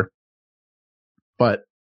dishwasher. But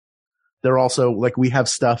they're also like, we have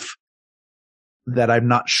stuff that I'm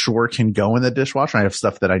not sure can go in the dishwasher. I have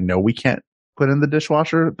stuff that I know we can't put in the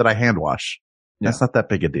dishwasher that I hand wash. Yeah. That's not that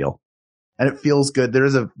big a deal. And it feels good. There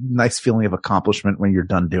is a nice feeling of accomplishment when you're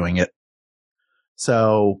done doing it.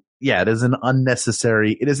 So yeah, it is an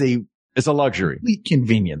unnecessary, it's a luxury, complete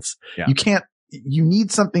convenience. Yeah. You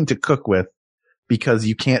need something to cook with because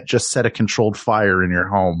you can't just set a controlled fire in your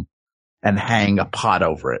home and hang a pot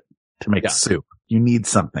over it to make soup. You need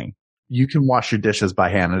something. You can wash your dishes by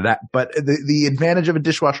hand but the advantage of a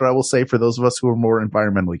dishwasher, I will say, for those of us who are more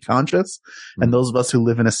environmentally conscious and those of us who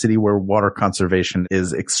live in a city where water conservation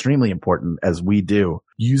is extremely important, as we do,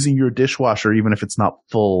 using your dishwasher, even if it's not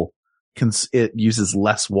full, it uses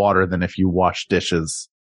less water than if you wash dishes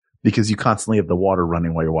because you constantly have the water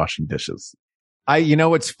running while you're washing dishes.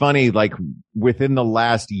 What's funny, like within the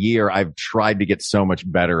last year, I've tried to get so much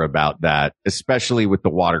better about that, especially with the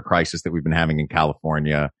water crisis that we've been having in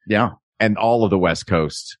California. Yeah. And all of the West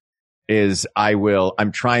Coast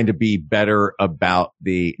I'm trying to be better about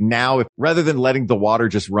rather than letting the water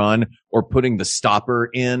just run or putting the stopper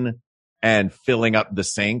in and filling up the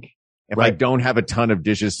sink. If I don't have a ton of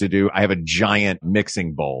dishes to do, I have a giant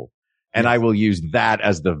mixing bowl and I will use that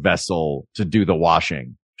as the vessel to do the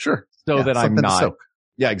washing. Sure. So that I'm not.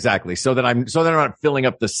 Yeah, exactly. So that I'm not filling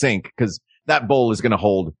up the sink because that bowl is going to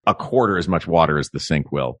hold a quarter as much water as the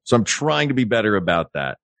sink will. So I'm trying to be better about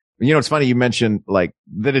that. It's funny you mentioned like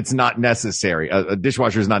that it's not necessary. A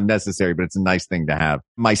dishwasher is not necessary, but it's a nice thing to have.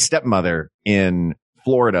 My stepmother in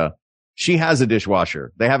Florida, she has a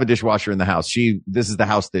dishwasher. They have a dishwasher in the house. This is the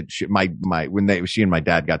house that she and my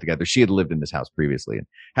dad got together. She had lived in this house previously and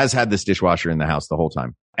has had this dishwasher in the house the whole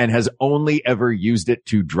time and has only ever used it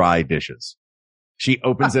to dry dishes. She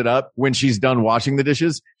opens it up when she's done washing the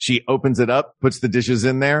dishes. She opens it up, puts the dishes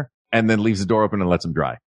in there and then leaves the door open and lets them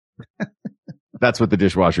dry. That's what the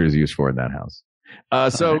dishwasher is used for in that house.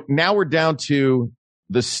 Now we're down to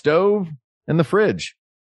the stove and the fridge.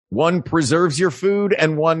 One preserves your food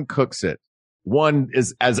and one cooks it. One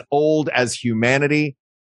is as old as humanity.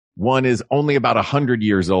 One is only about 100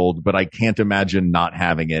 years old, but I can't imagine not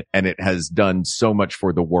having it. And it has done so much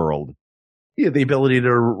for the world. Yeah, the ability to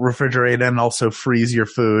refrigerate and also freeze your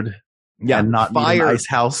food. Yeah. And not need an ice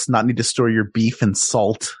house, not need to store your beef and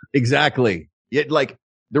salt. Exactly.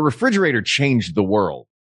 The refrigerator changed the world.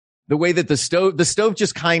 The way that the stove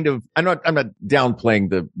just kind of, I'm not downplaying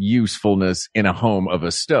the usefulness in a home of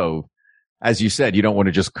a stove. As you said, you don't want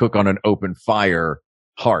to just cook on an open fire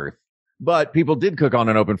hearth, but people did cook on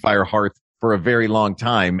an open fire hearth for a very long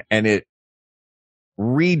time and it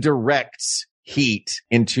redirects heat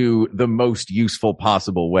into the most useful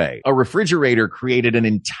possible way. A refrigerator created an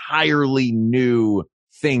entirely new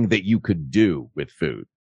thing that you could do with food.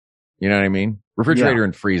 You know what I mean? Refrigerator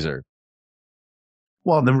and freezer.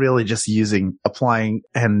 Well, then really just applying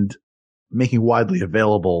and making widely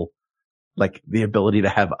available, like the ability to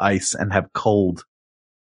have ice and have cold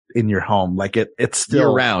in your home. Like it's still year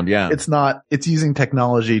round. Yeah. It's using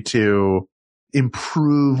technology to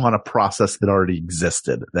improve on a process that already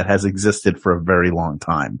existed, that has existed for a very long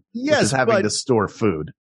time. Yes. Which is having to store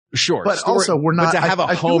food. Sure. But also we're not. But to have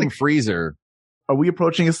a home freezer. Are we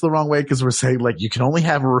approaching this the wrong way? Because we're saying like you can only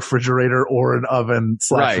have a refrigerator or an oven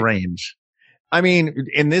 / range. I mean,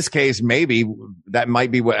 in this case, maybe that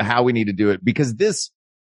might be how we need to do it, because this,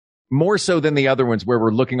 more so than the other ones where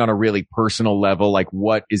we're looking on a really personal level, like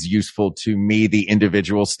what is useful to me, the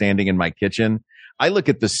individual standing in my kitchen. I look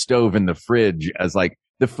at the stove and the fridge as like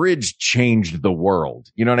the fridge changed the world.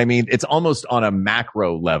 You know what I mean? It's almost on a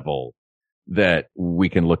macro level that we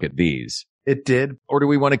can look at these. It did. Or do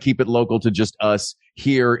we want to keep it local to just us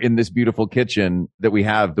here in this beautiful kitchen that we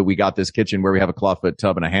got this kitchen where we have a clawfoot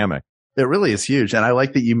tub and a hammock? It really is huge. And I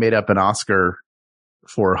like that you made up an Oscar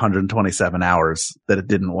for 127 hours that it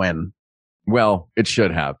didn't win. Well, it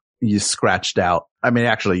should have. You scratched out. I mean,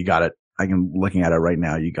 actually, you got it. I'm looking at it right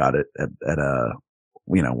now. You got it at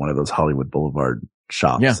one of those Hollywood Boulevard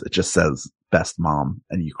shops. Yeah. It just says best mom,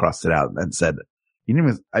 and you crossed it out and said,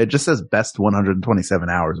 it just says best 127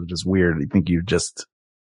 hours, which is weird. You think you just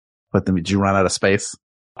put them, did you run out of space?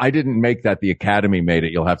 I didn't make that. The Academy made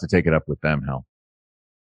it. You'll have to take it up with them, Hal.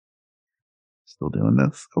 Still doing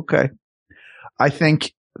this? Okay. I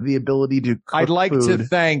think the ability to cook I'd like food, to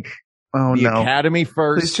thank the Academy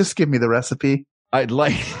first. Please just give me the recipe. I'd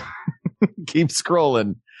like keep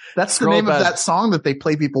scrolling. That's the name of that song that they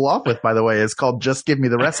play people off with, by the way, is called Just Give Me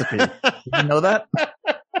the Recipe. Did you know that?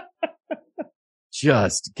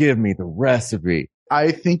 Just give me the recipe.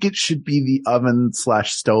 I think it should be the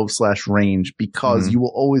oven/stove/range because you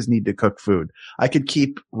will always need to cook food. I could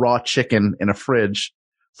keep raw chicken in a fridge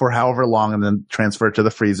for however long and then transfer it to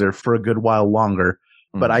the freezer for a good while longer.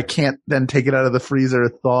 But I can't then take it out of the freezer,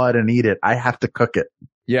 thaw it, and eat it. I have to cook it.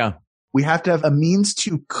 Yeah. We have to have a means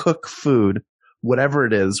to cook food, whatever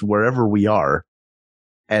it is, wherever we are.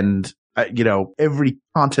 And, every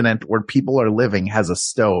continent where people are living has a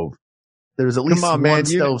stove. There's at least one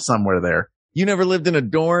stove somewhere there. You never lived in a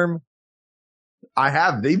dorm? I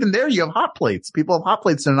have. Even there, you have hot plates. People have hot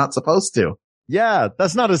plates they're not supposed to. Yeah,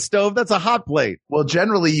 that's not a stove. That's a hot plate. Well,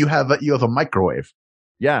 generally you have a microwave.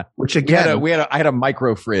 Yeah. Which again, I had a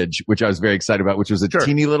micro fridge, which I was very excited about, which was a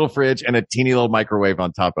teeny little fridge and a teeny little microwave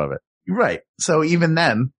on top of it. Right. So even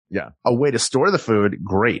then, a way to store the food,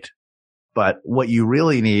 great. But what you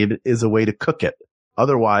really need is a way to cook it.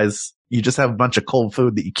 Otherwise, you just have a bunch of cold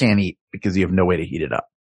food that you can't eat because you have no way to heat it up.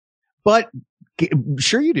 But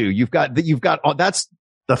sure you do. You've got that's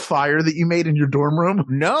the fire that you made in your dorm room.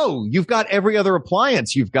 No, you've got every other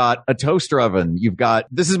appliance. You've got a toaster oven.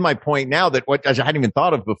 This is my point now that what I hadn't even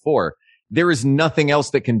thought of before. There is nothing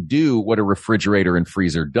else that can do what a refrigerator and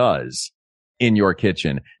freezer does in your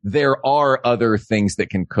kitchen. There are other things that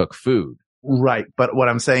can cook food. Right. But what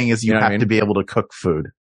I'm saying is you have to be able to cook food.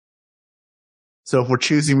 So if we're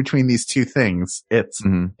choosing between these two things, it's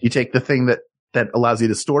you take the thing that allows you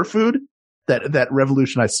to store food, that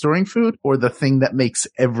revolutionized storing food, or the thing that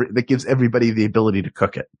that gives everybody the ability to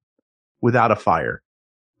cook it without a fire,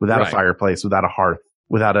 without a fireplace, without a hearth,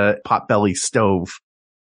 without a potbelly stove.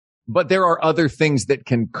 But there are other things that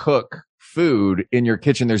can cook food in your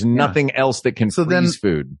kitchen. There's nothing else that can freeze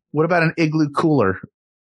food. What about an igloo cooler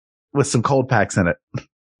with some cold packs in it?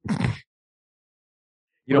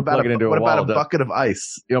 You don't plug it into a wall. What about a bucket of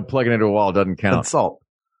ice? You don't plug it into a wall. It doesn't count. And salt.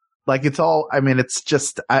 Like it's all, it's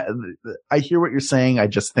just, I hear what you're saying. I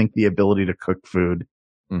just think the ability to cook food,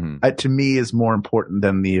 to me is more important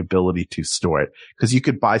than the ability to store it. Cause you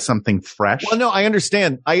could buy something fresh. Well, no, I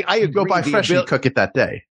understand. I agree. Go buy fresh and cook it that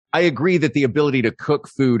day. I agree that the ability to cook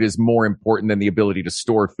food is more important than the ability to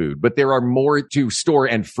store food, but there are more to store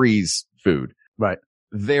and freeze food. Right.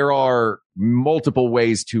 There are multiple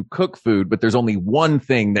ways to cook food, but there's only one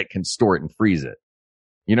thing that can store it and freeze it.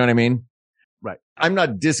 You know what I mean? Right. I'm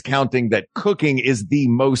not discounting that cooking is the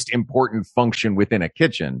most important function within a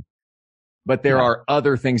kitchen, but there are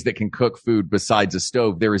other things that can cook food besides a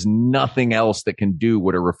stove. There is nothing else that can do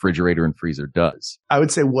what a refrigerator and freezer does. I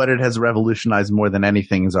would say what it has revolutionized more than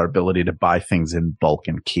anything is our ability to buy things in bulk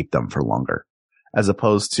and keep them for longer, as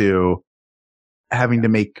opposed to having to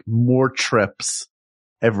make more trips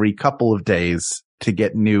every couple of days to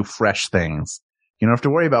get new, fresh things. You don't have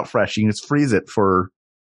to worry about fresh. You can just freeze it for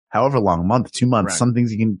however long, a month, 2 months. Right. Some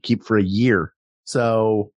things you can keep for a year.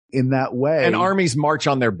 So in that way. And armies march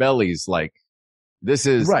on their bellies. Like this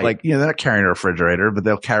is right. Like, they're not carrying a refrigerator, but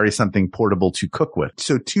they'll carry something portable to cook with.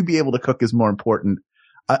 So to be able to cook is more important.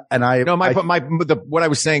 The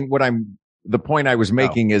point I was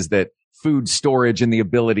making is that food storage and the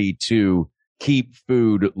ability to keep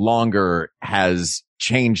food longer has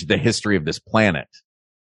changed the history of this planet.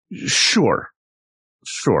 Sure.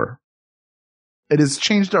 It has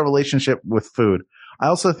changed our relationship with food. I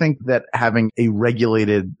also think that having a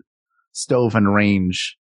regulated stove and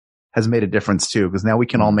range has made a difference too, because now we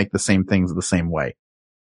can all make the same things the same way.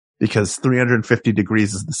 Because 350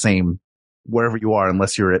 degrees is the same wherever you are,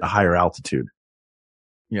 unless you're at a higher altitude.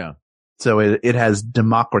 Yeah. So it has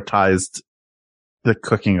democratized the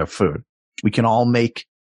cooking of food. We can all make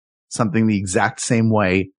something the exact same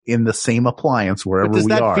way in the same appliance wherever we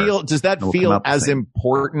are. Does that feel as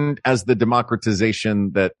important as the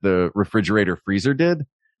democratization that the refrigerator freezer did?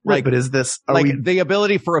 Right. But is this the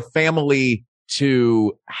ability for a family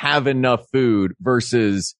to have enough food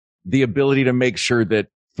versus the ability to make sure that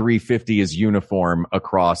 350 is uniform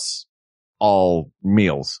across all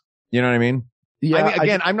meals? You know what I mean? Yeah. I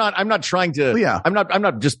mean, I'm not trying to, I'm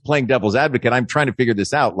not just playing devil's advocate. I'm trying to figure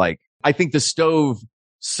this out. Like, I think the stove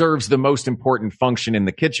serves the most important function in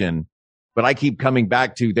the kitchen, but I keep coming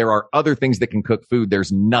back to there are other things that can cook food.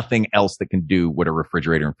 There's nothing else that can do what a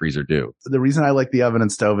refrigerator and freezer do. The reason I like the oven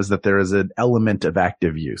and stove is that there is an element of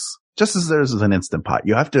active use. Just as there is with an Instant Pot.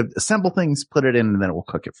 You have to assemble things, put it in, and then it will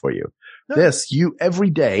cook it for you. No. Every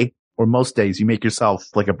day, or most days, you make yourself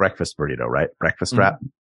like a breakfast burrito, right? Breakfast wrap.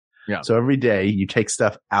 Yeah. So every day you take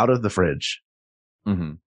stuff out of the fridge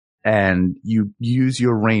and you use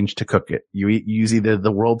your range to cook it. You use either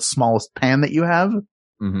the world's smallest pan that you have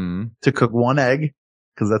to cook one egg,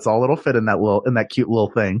 because that's all it'll fit in that cute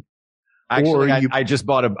little thing. Actually, I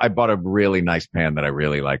bought a really nice pan that I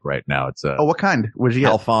really like right now. It's what kind? What did you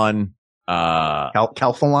get? Calphalon.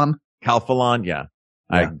 Calphalon? Yeah.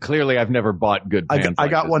 I've never bought good pans. I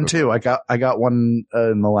got one too. I got one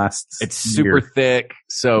in the last It's super thick,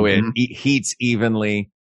 so it heats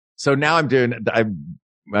evenly. So now I'm doing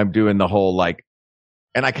the whole like,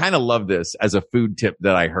 and I kind of love this as a food tip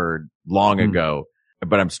that I heard long ago,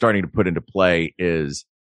 but I'm starting to put into play is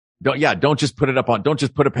don't just put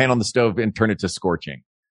a pan on the stove and turn it to scorching.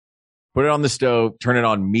 Put it on the stove, turn it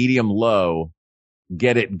on medium low,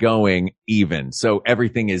 get it going even. So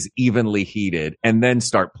everything is evenly heated, and then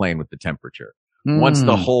start playing with the temperature. Once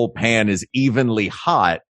the whole pan is evenly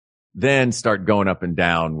hot, then start going up and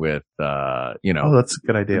down with, Oh, that's a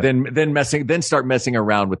good idea. Then start messing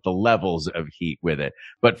around with the levels of heat with it.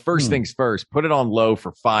 But first things first, put it on low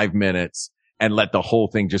for 5 minutes and let the whole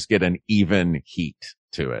thing just get an even heat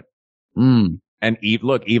to it. And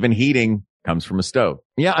even heating comes from a stove.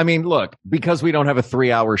 Yeah. I mean, look, because we don't have a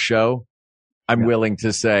 3-hour show, I'm willing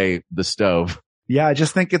to say the stove. Yeah. I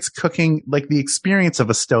just think it's cooking, like the experience of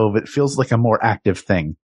a stove. It feels like a more active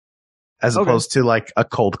thing as opposed to like a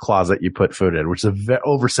cold closet you put food in, which is a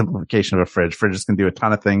oversimplification of a fridge. Fridges can do a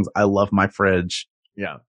ton of things. I love my fridge.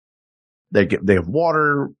 Yeah. They have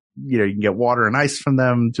water. You can get water and ice from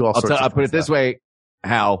them. Do all sorts of stuff. I'll put it this way,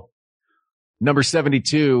 Hal. Number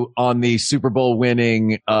 72 on the Super Bowl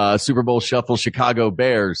winning, Super Bowl Shuffle Chicago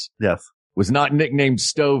Bears. Yes. Was not nicknamed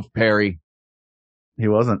Stove Perry. He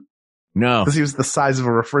wasn't. No. Because he was the size of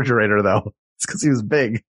a refrigerator, though. It's because he was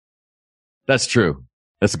big. That's true.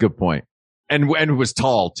 That's a good point. And was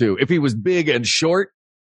tall, too. If he was big and short,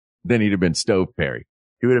 then he'd have been Stove Perry.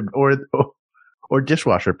 He would have, or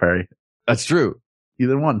Dishwasher Perry. That's true.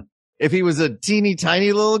 Either one. If he was a teeny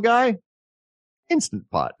tiny little guy, Instant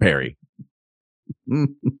Pot Perry.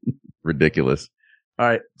 Ridiculous. All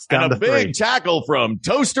right. It's down and to a big tackle from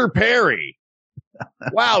Toaster Perry.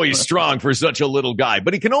 Wow, he's strong for such a little guy,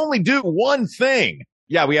 but he can only do one thing.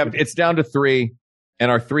 Yeah, it's down to 3.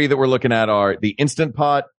 And our 3 that we're looking at are the Instant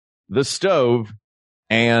Pot, the stove,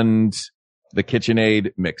 and the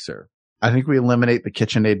KitchenAid mixer. I think we eliminate the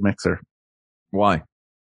KitchenAid mixer. Why?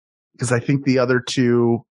 Because I think the other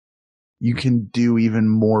 2 you can do even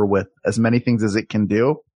more with, as many things as it can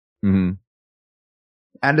do. Mm-hmm.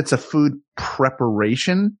 And it's a food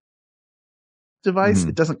preparation device.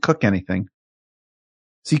 It doesn't cook anything.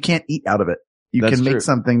 So you can't eat out of it. You can make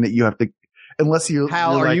something that you have to, unless you.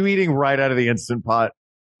 Hal, are you eating right out of the Instant Pot?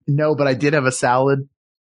 No, but I did have a salad,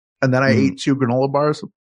 and then I ate 2 granola bars,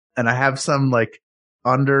 and I have some like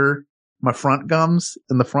under my front gums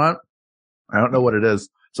in the front. I don't know what it is.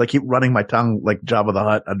 So I keep running my tongue like Jabba the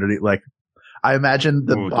Hutt underneath. Like I imagine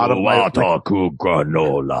the bottom of my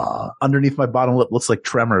granola underneath my bottom lip looks like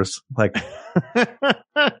Tremors. Like.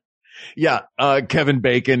 Yeah, Kevin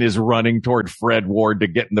Bacon is running toward Fred Ward to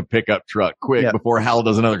get in the pickup truck quick before Hal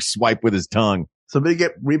does another swipe with his tongue. Somebody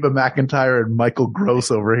get Reba McEntire and Michael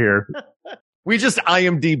Gross over here. We just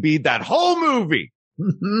IMDb'd that whole movie.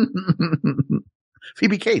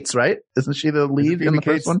 Phoebe Cates, right? Isn't she the lead in the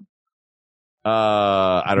first one?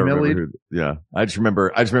 I don't remember. I just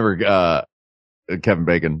remember Kevin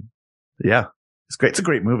Bacon. Yeah. It's great. It's a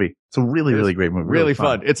great movie. It's a really, really great movie. Really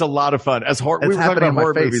fun. It's a lot of fun. We were talking about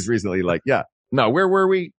horror movies recently. Like, yeah. No, where were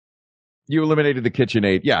we? You eliminated the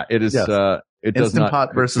KitchenAid. Yeah, it is, it does Instant Pot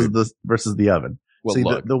versus the oven. Well, see,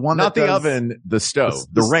 look, the one not the oven, the stove,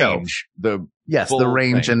 the range, the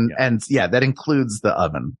range and that includes the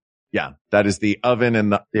oven. Yeah, that is the oven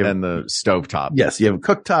and the stovetop. Yes, you have a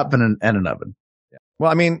cooktop and an oven. Yeah. Well,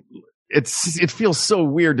 I mean, it feels so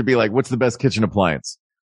weird to be like, what's the best kitchen appliance?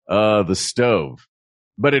 The stove.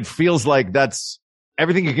 But it feels like that's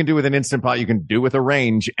everything you can do with an Instant Pot, you can do with a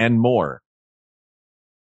range and more.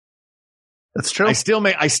 That's true. I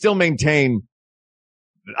still maintain.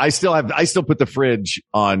 I still put the fridge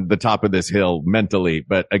on the top of this hill mentally,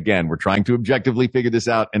 but again, we're trying to objectively figure this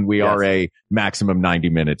out, and we are a maximum 90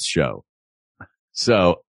 minutes show.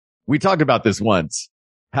 So we talked about this once,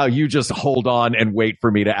 how you just hold on and wait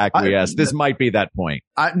for me to acquiesce. This might be that point.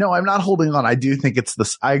 No, I'm not holding on. I do think it's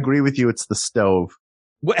I agree with you. It's the stove.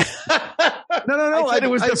 No. I said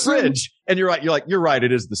it was the fridge, and you're right. You're right.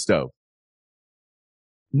 It is the stove.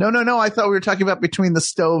 No. I thought we were talking about between the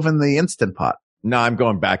stove and the Instant Pot. No, I'm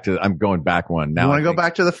going back one now. You want to go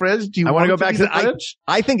back to the fridge? Do you I want to go back to the fridge?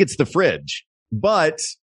 I think it's the fridge, but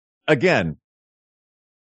again,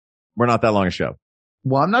 we're not that long a show.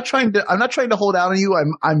 Well, I'm not trying to hold out on you.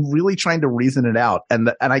 I'm really trying to reason it out. And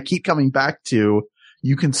I keep coming back to,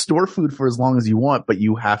 you can store food for as long as you want, but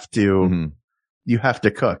you have to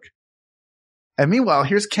cook. And meanwhile,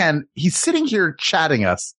 here's Ken. He's sitting here chatting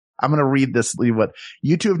us. I'm going to read this.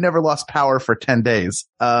 You two have never lost power for 10 days.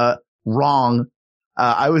 Wrong.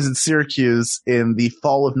 I was in Syracuse in the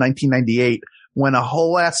fall of 1998 when a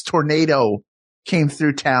whole ass tornado came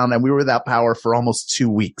through town and we were without power for almost 2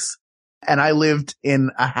 weeks. And I lived in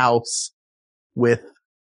a house with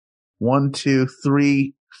 1, 2,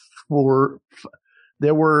 3, 4.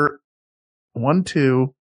 There were 1,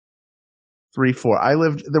 2, 3,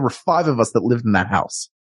 4. There were 5 of us that lived in that house.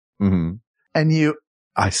 Mm-hmm. And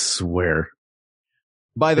I swear.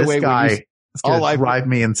 By the way, guy is going to drive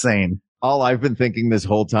me insane. All I've been thinking this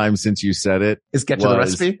whole time since you said it is get to the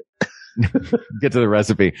recipe. Get to the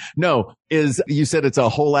recipe. No, you said it's a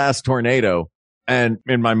whole ass tornado. And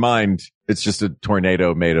in my mind, it's just a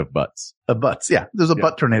tornado made of butts. Butts, yeah. There's a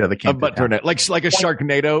butt tornado that came. A butt tornado, like a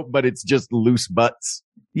Sharknado, but it's just loose butts.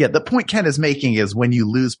 Yeah, the point Ken is making is when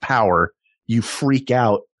you lose power, you freak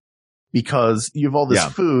out because you have all this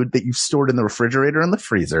food that you've stored in the refrigerator and the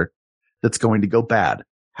freezer that's going to go bad.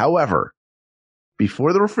 However,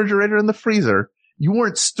 before the refrigerator and the freezer, you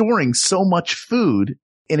weren't storing so much food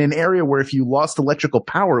in an area where if you lost electrical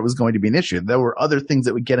power, it was going to be an issue. There were other things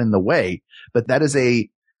that would get in the way, but that is a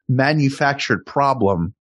manufactured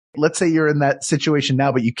problem. Let's say you're in that situation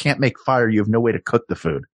now, but you can't make fire. You have no way to cook the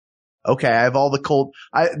food. Okay. I have all the cold.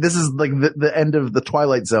 This is like the end of the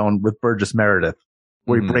Twilight Zone with Burgess Meredith,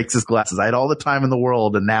 where he breaks his glasses. I had all the time in the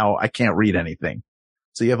world and now I can't read anything.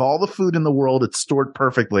 So you have all the food in the world. It's stored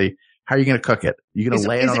perfectly. How are you going to cook it? You're going to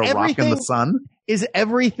lay it on a rock in the sun? Is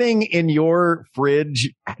everything in your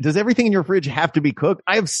fridge, does everything in your fridge have to be cooked?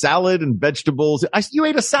 I have salad and vegetables. You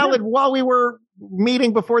ate a salad while we were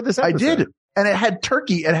meeting before this episode. I did. And it had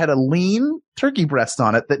turkey. It had a lean turkey breast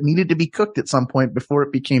on it that needed to be cooked at some point before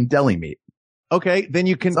it became deli meat. Okay. Then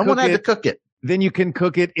you can Someone had to cook it. Then you can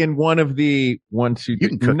cook it in one of the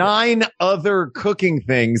 9 other cooking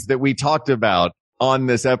things that we talked about on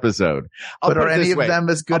this episode. But are any of them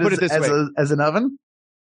as good as an oven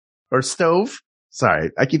or stove?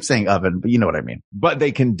 Sorry, I keep saying oven, but you know what I mean. But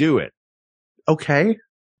they can do it. Okay.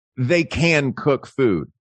 They can cook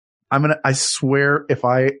food. I swear if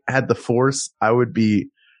I had the force, I would be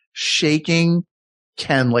shaking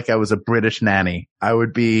Ken like I was a British nanny. I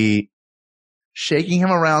would be shaking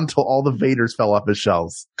him around till all the Vaders fell off his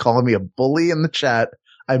shelves, calling me a bully in the chat.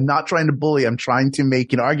 I'm not trying to bully. I'm trying to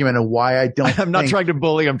make an argument of why I don't. I'm not trying to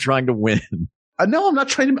bully. I'm trying to win. No, I'm not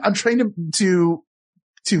trying to. I'm trying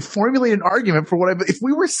to formulate an argument for what if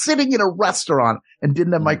we were sitting in a restaurant and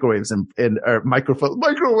didn't have microwaves and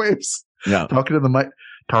microwaves. Yeah. Talking to the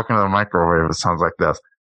microwave. It sounds like this.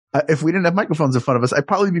 If we didn't have microphones in front of us, I'd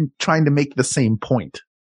probably be trying to make the same point.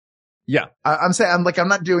 Yeah. I'm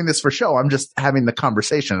not doing this for show. I'm just having the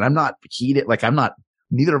conversation. I'm not heated.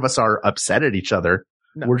 Neither of us are upset at each other.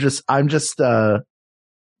 No. I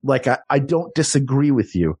don't disagree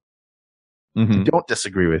with you. Mm-hmm. I don't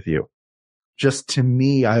disagree with you. Just to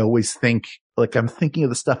me, I always think I'm thinking of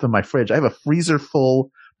the stuff in my fridge. I have a freezer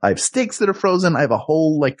full. I have steaks that are frozen. I have a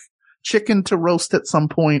whole chicken to roast at some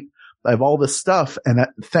point. I have all this stuff. And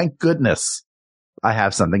thank goodness I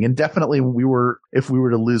have something. And definitely if we were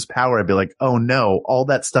to lose power, I'd be like, oh no, all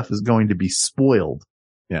that stuff is going to be spoiled.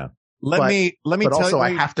 Yeah. Let me but tell also you, I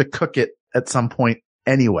have to cook it at some point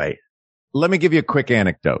anyway. Let me give you a quick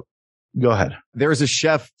anecdote. Go ahead. There's a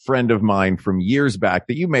chef friend of mine from years back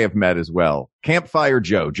that you may have met as well. Campfire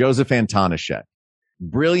Joe, Joseph Antonishek.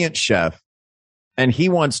 Brilliant chef. And he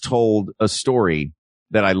once told a story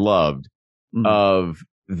that I loved of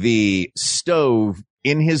the stove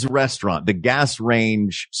in his restaurant, the gas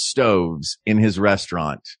range stoves in his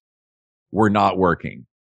restaurant were not working.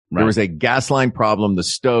 Right. There was a gas line problem. The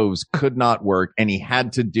stoves could not work, and he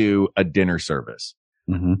had to do a dinner service.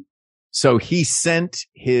 Mm-hmm. So he sent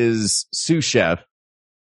his sous chef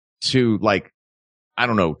to, like, I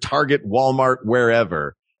don't know, Target, Walmart,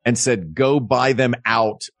 wherever, and said, go buy them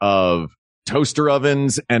out of toaster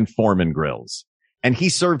ovens and Foreman grills. And he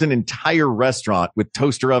served an entire restaurant with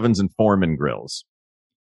toaster ovens and Foreman grills.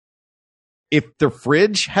 If the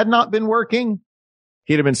fridge had not been working,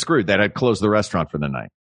 he'd have been screwed. That had closed the restaurant for the night.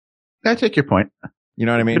 I take your point. You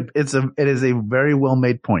know what I mean? It is a very well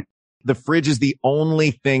made point. The fridge is the only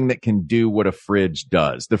thing that can do what a fridge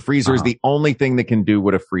does. The freezer is the only thing that can do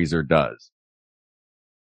what a freezer does.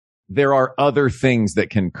 There are other things that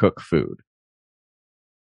can cook food.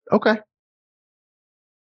 Okay.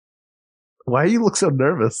 Why do you look so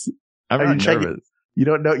nervous? I'm not nervous. You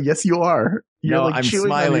don't know? Yes, you are. You're I'm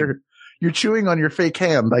smiling. You're chewing on your fake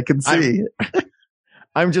hand. I can see.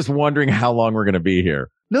 I'm just wondering how long we're going to be here.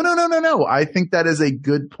 No. I think that is a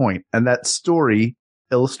good point, and that story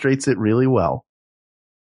illustrates it really well.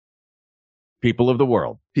 People of the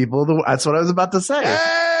world. That's what I was about to say.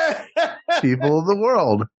 People of the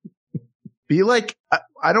world. Be like,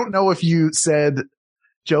 I don't know if you said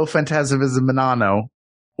Joe Fantasvizimanano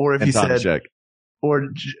or if you said, or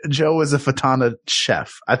Joe is a Fatana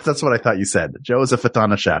chef. That's what I thought you said. Joe is a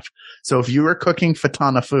Fatana chef. So if you were cooking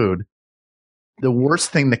Fatana food, the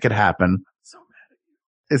worst thing that could happen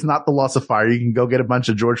is not the loss of fire. You can go get a bunch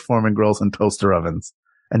of George Foreman grills and toaster ovens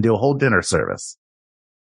and do a whole dinner service.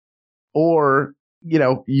 Or,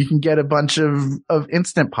 you can get a bunch of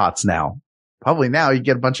Instant Pots now. Probably now you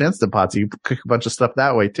get a bunch of Instant Pots. You can cook a bunch of stuff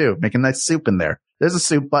that way too. Make a nice soup in there. There's a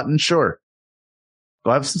soup button. Sure.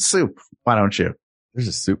 Go have some soup. Why don't you? There's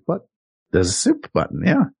a soup button? There's a soup button.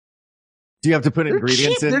 Yeah. Do you have to put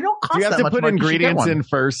ingredients in? They don't cost Do you have that to put ingredients in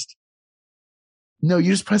first? No,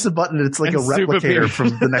 you just press a button and it's like a replicator from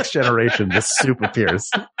The Next Generation. The soup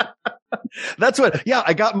appears. That's what,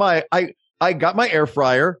 I got my air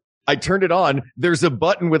fryer. I turned it on. There's a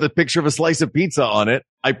button with a picture of a slice of pizza on it.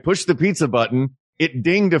 I pushed the pizza button. It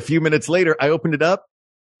dinged a few minutes later. I opened it up.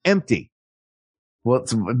 Empty. Well,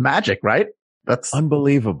 it's magic, right? That's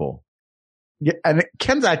unbelievable. Yeah. And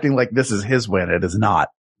Ken's acting like this is his win. It is not.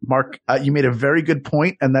 Mark, you made a very good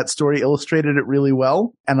point, and that story illustrated it really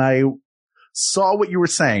well. And I saw what you were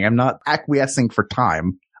saying. I'm not acquiescing for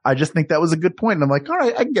time. I just think that was a good point. And I'm like, all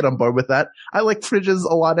right, I can get on board with that. I like fridges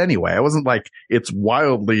a lot anyway. I wasn't like, it's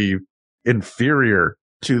wildly inferior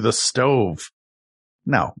to the stove.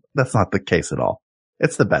 No, that's not the case at all.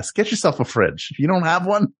 It's the best. Get yourself a fridge. If you don't have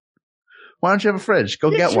one, why don't you have a fridge? Go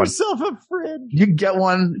get one. Get yourself a fridge. You can get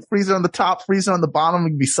one, freezer on the top, freezer on the bottom. We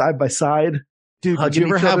can be side by side. Dude, did you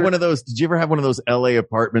ever have one of those LA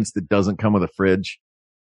apartments that doesn't come with a fridge?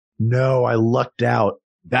 No, I lucked out.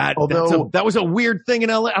 That was a weird thing in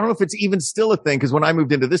LA. I don't know if it's even still a thing, because when I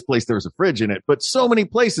moved into this place, there was a fridge in it. But so many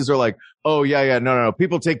places are like, oh, no.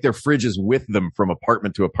 People take their fridges with them from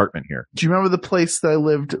apartment to apartment here. Do you remember the place that I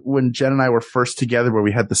lived when Jen and I were first together, where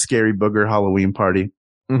we had the Scary Booger Halloween party?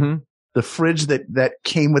 Mm-hmm. The fridge that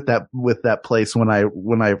came with that place when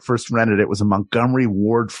I first rented it was a Montgomery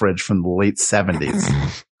Ward fridge from the late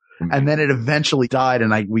 70s. And then it eventually died,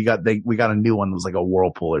 and we got a new one that was like a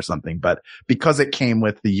Whirlpool or something. But because it came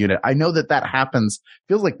with the unit, I know that happens.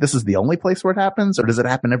 Feels like this is the only place where it happens, or does it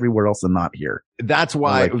happen everywhere else and not here? That's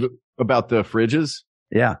why about the fridges.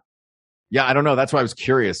 Yeah. I don't know. That's why I was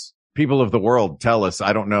curious. People of the world, tell us.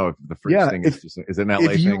 I don't know if the fridge thing is an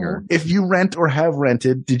LA thing or if you rent or have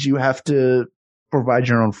rented, did you have to provide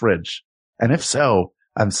your own fridge? And if so,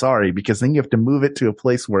 I'm sorry, because then you have to move it to a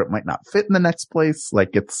place where it might not fit in the next place.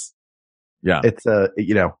 Like it's or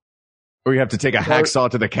you have to take a hacksaw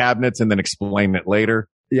to the cabinets and then explain it later.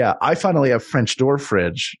 Yeah. I finally have French door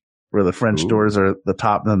fridge, where the French doors are the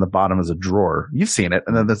top and then the bottom is a drawer. You've seen it.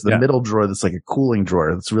 And then there's the middle drawer that's like a cooling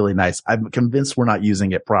drawer. That's really nice. I'm convinced we're not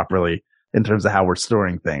using it properly in terms of how we're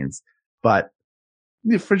storing things, but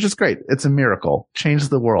the fridge is great. It's a miracle. Changed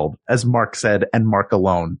the world, as Mark said, and Mark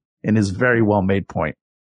alone, in his very well made point.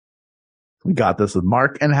 We got this with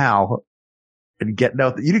Mark and Hal. And you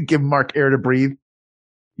didn't give Mark air to breathe.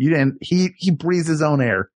 You didn't. He breathes his own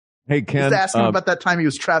air. Hey, Ken. He's asking about that time he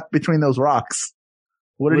was trapped between those rocks.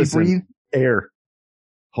 What did he breathe? Air.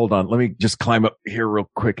 Hold on. Let me just climb up here real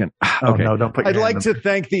quick. And okay. No, don't put your I'd like to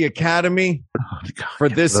thank the Academy for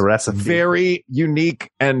this very unique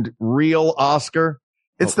and real Oscar.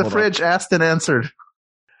 It's the fridge asked and answered.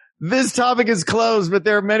 This topic is closed, but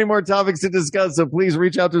there are many more topics to discuss. So please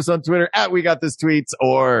reach out to us on Twitter @WeGotThisTweets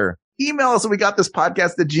or email us at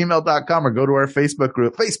wegotThisPodcast@gmail.com, or go to our Facebook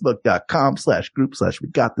group,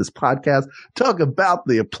 facebook.com/group/wegotThisPodcast. Talk about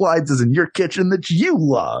the appliances in your kitchen that you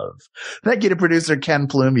love. Thank you to producer Ken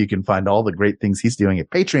Plume. You can find all the great things he's doing at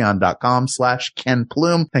patreon.com/Ken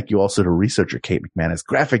Plume. Thank you also to researcher Kate McManus,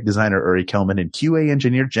 graphic designer Uri Kelman, and QA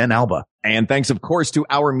engineer Jen Alba. And thanks, of course, to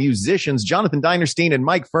our musicians, Jonathan Dinerstein and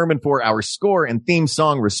Mike Furman, for our score and theme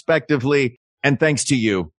song, respectively. And thanks to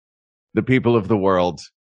you, the people of the world,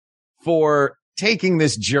 for taking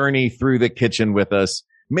this journey through the kitchen with us.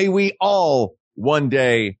 May we all one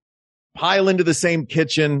day pile into the same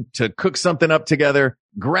kitchen to cook something up together,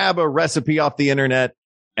 grab a recipe off the internet,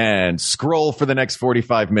 and scroll for the next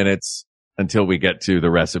 45 minutes until we get to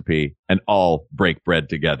the recipe and all break bread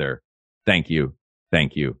together. Thank you.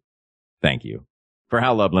 Thank you. Thank you. For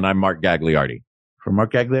Hal Lublin, I'm Mark Gagliardi. For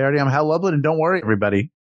Mark Gagliardi, I'm Hal Lublin, and don't worry,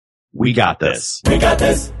 everybody. We got this. We got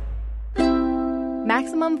this.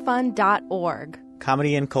 MaximumFun.org.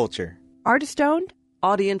 Comedy and culture. Artist owned.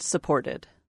 Audience supported.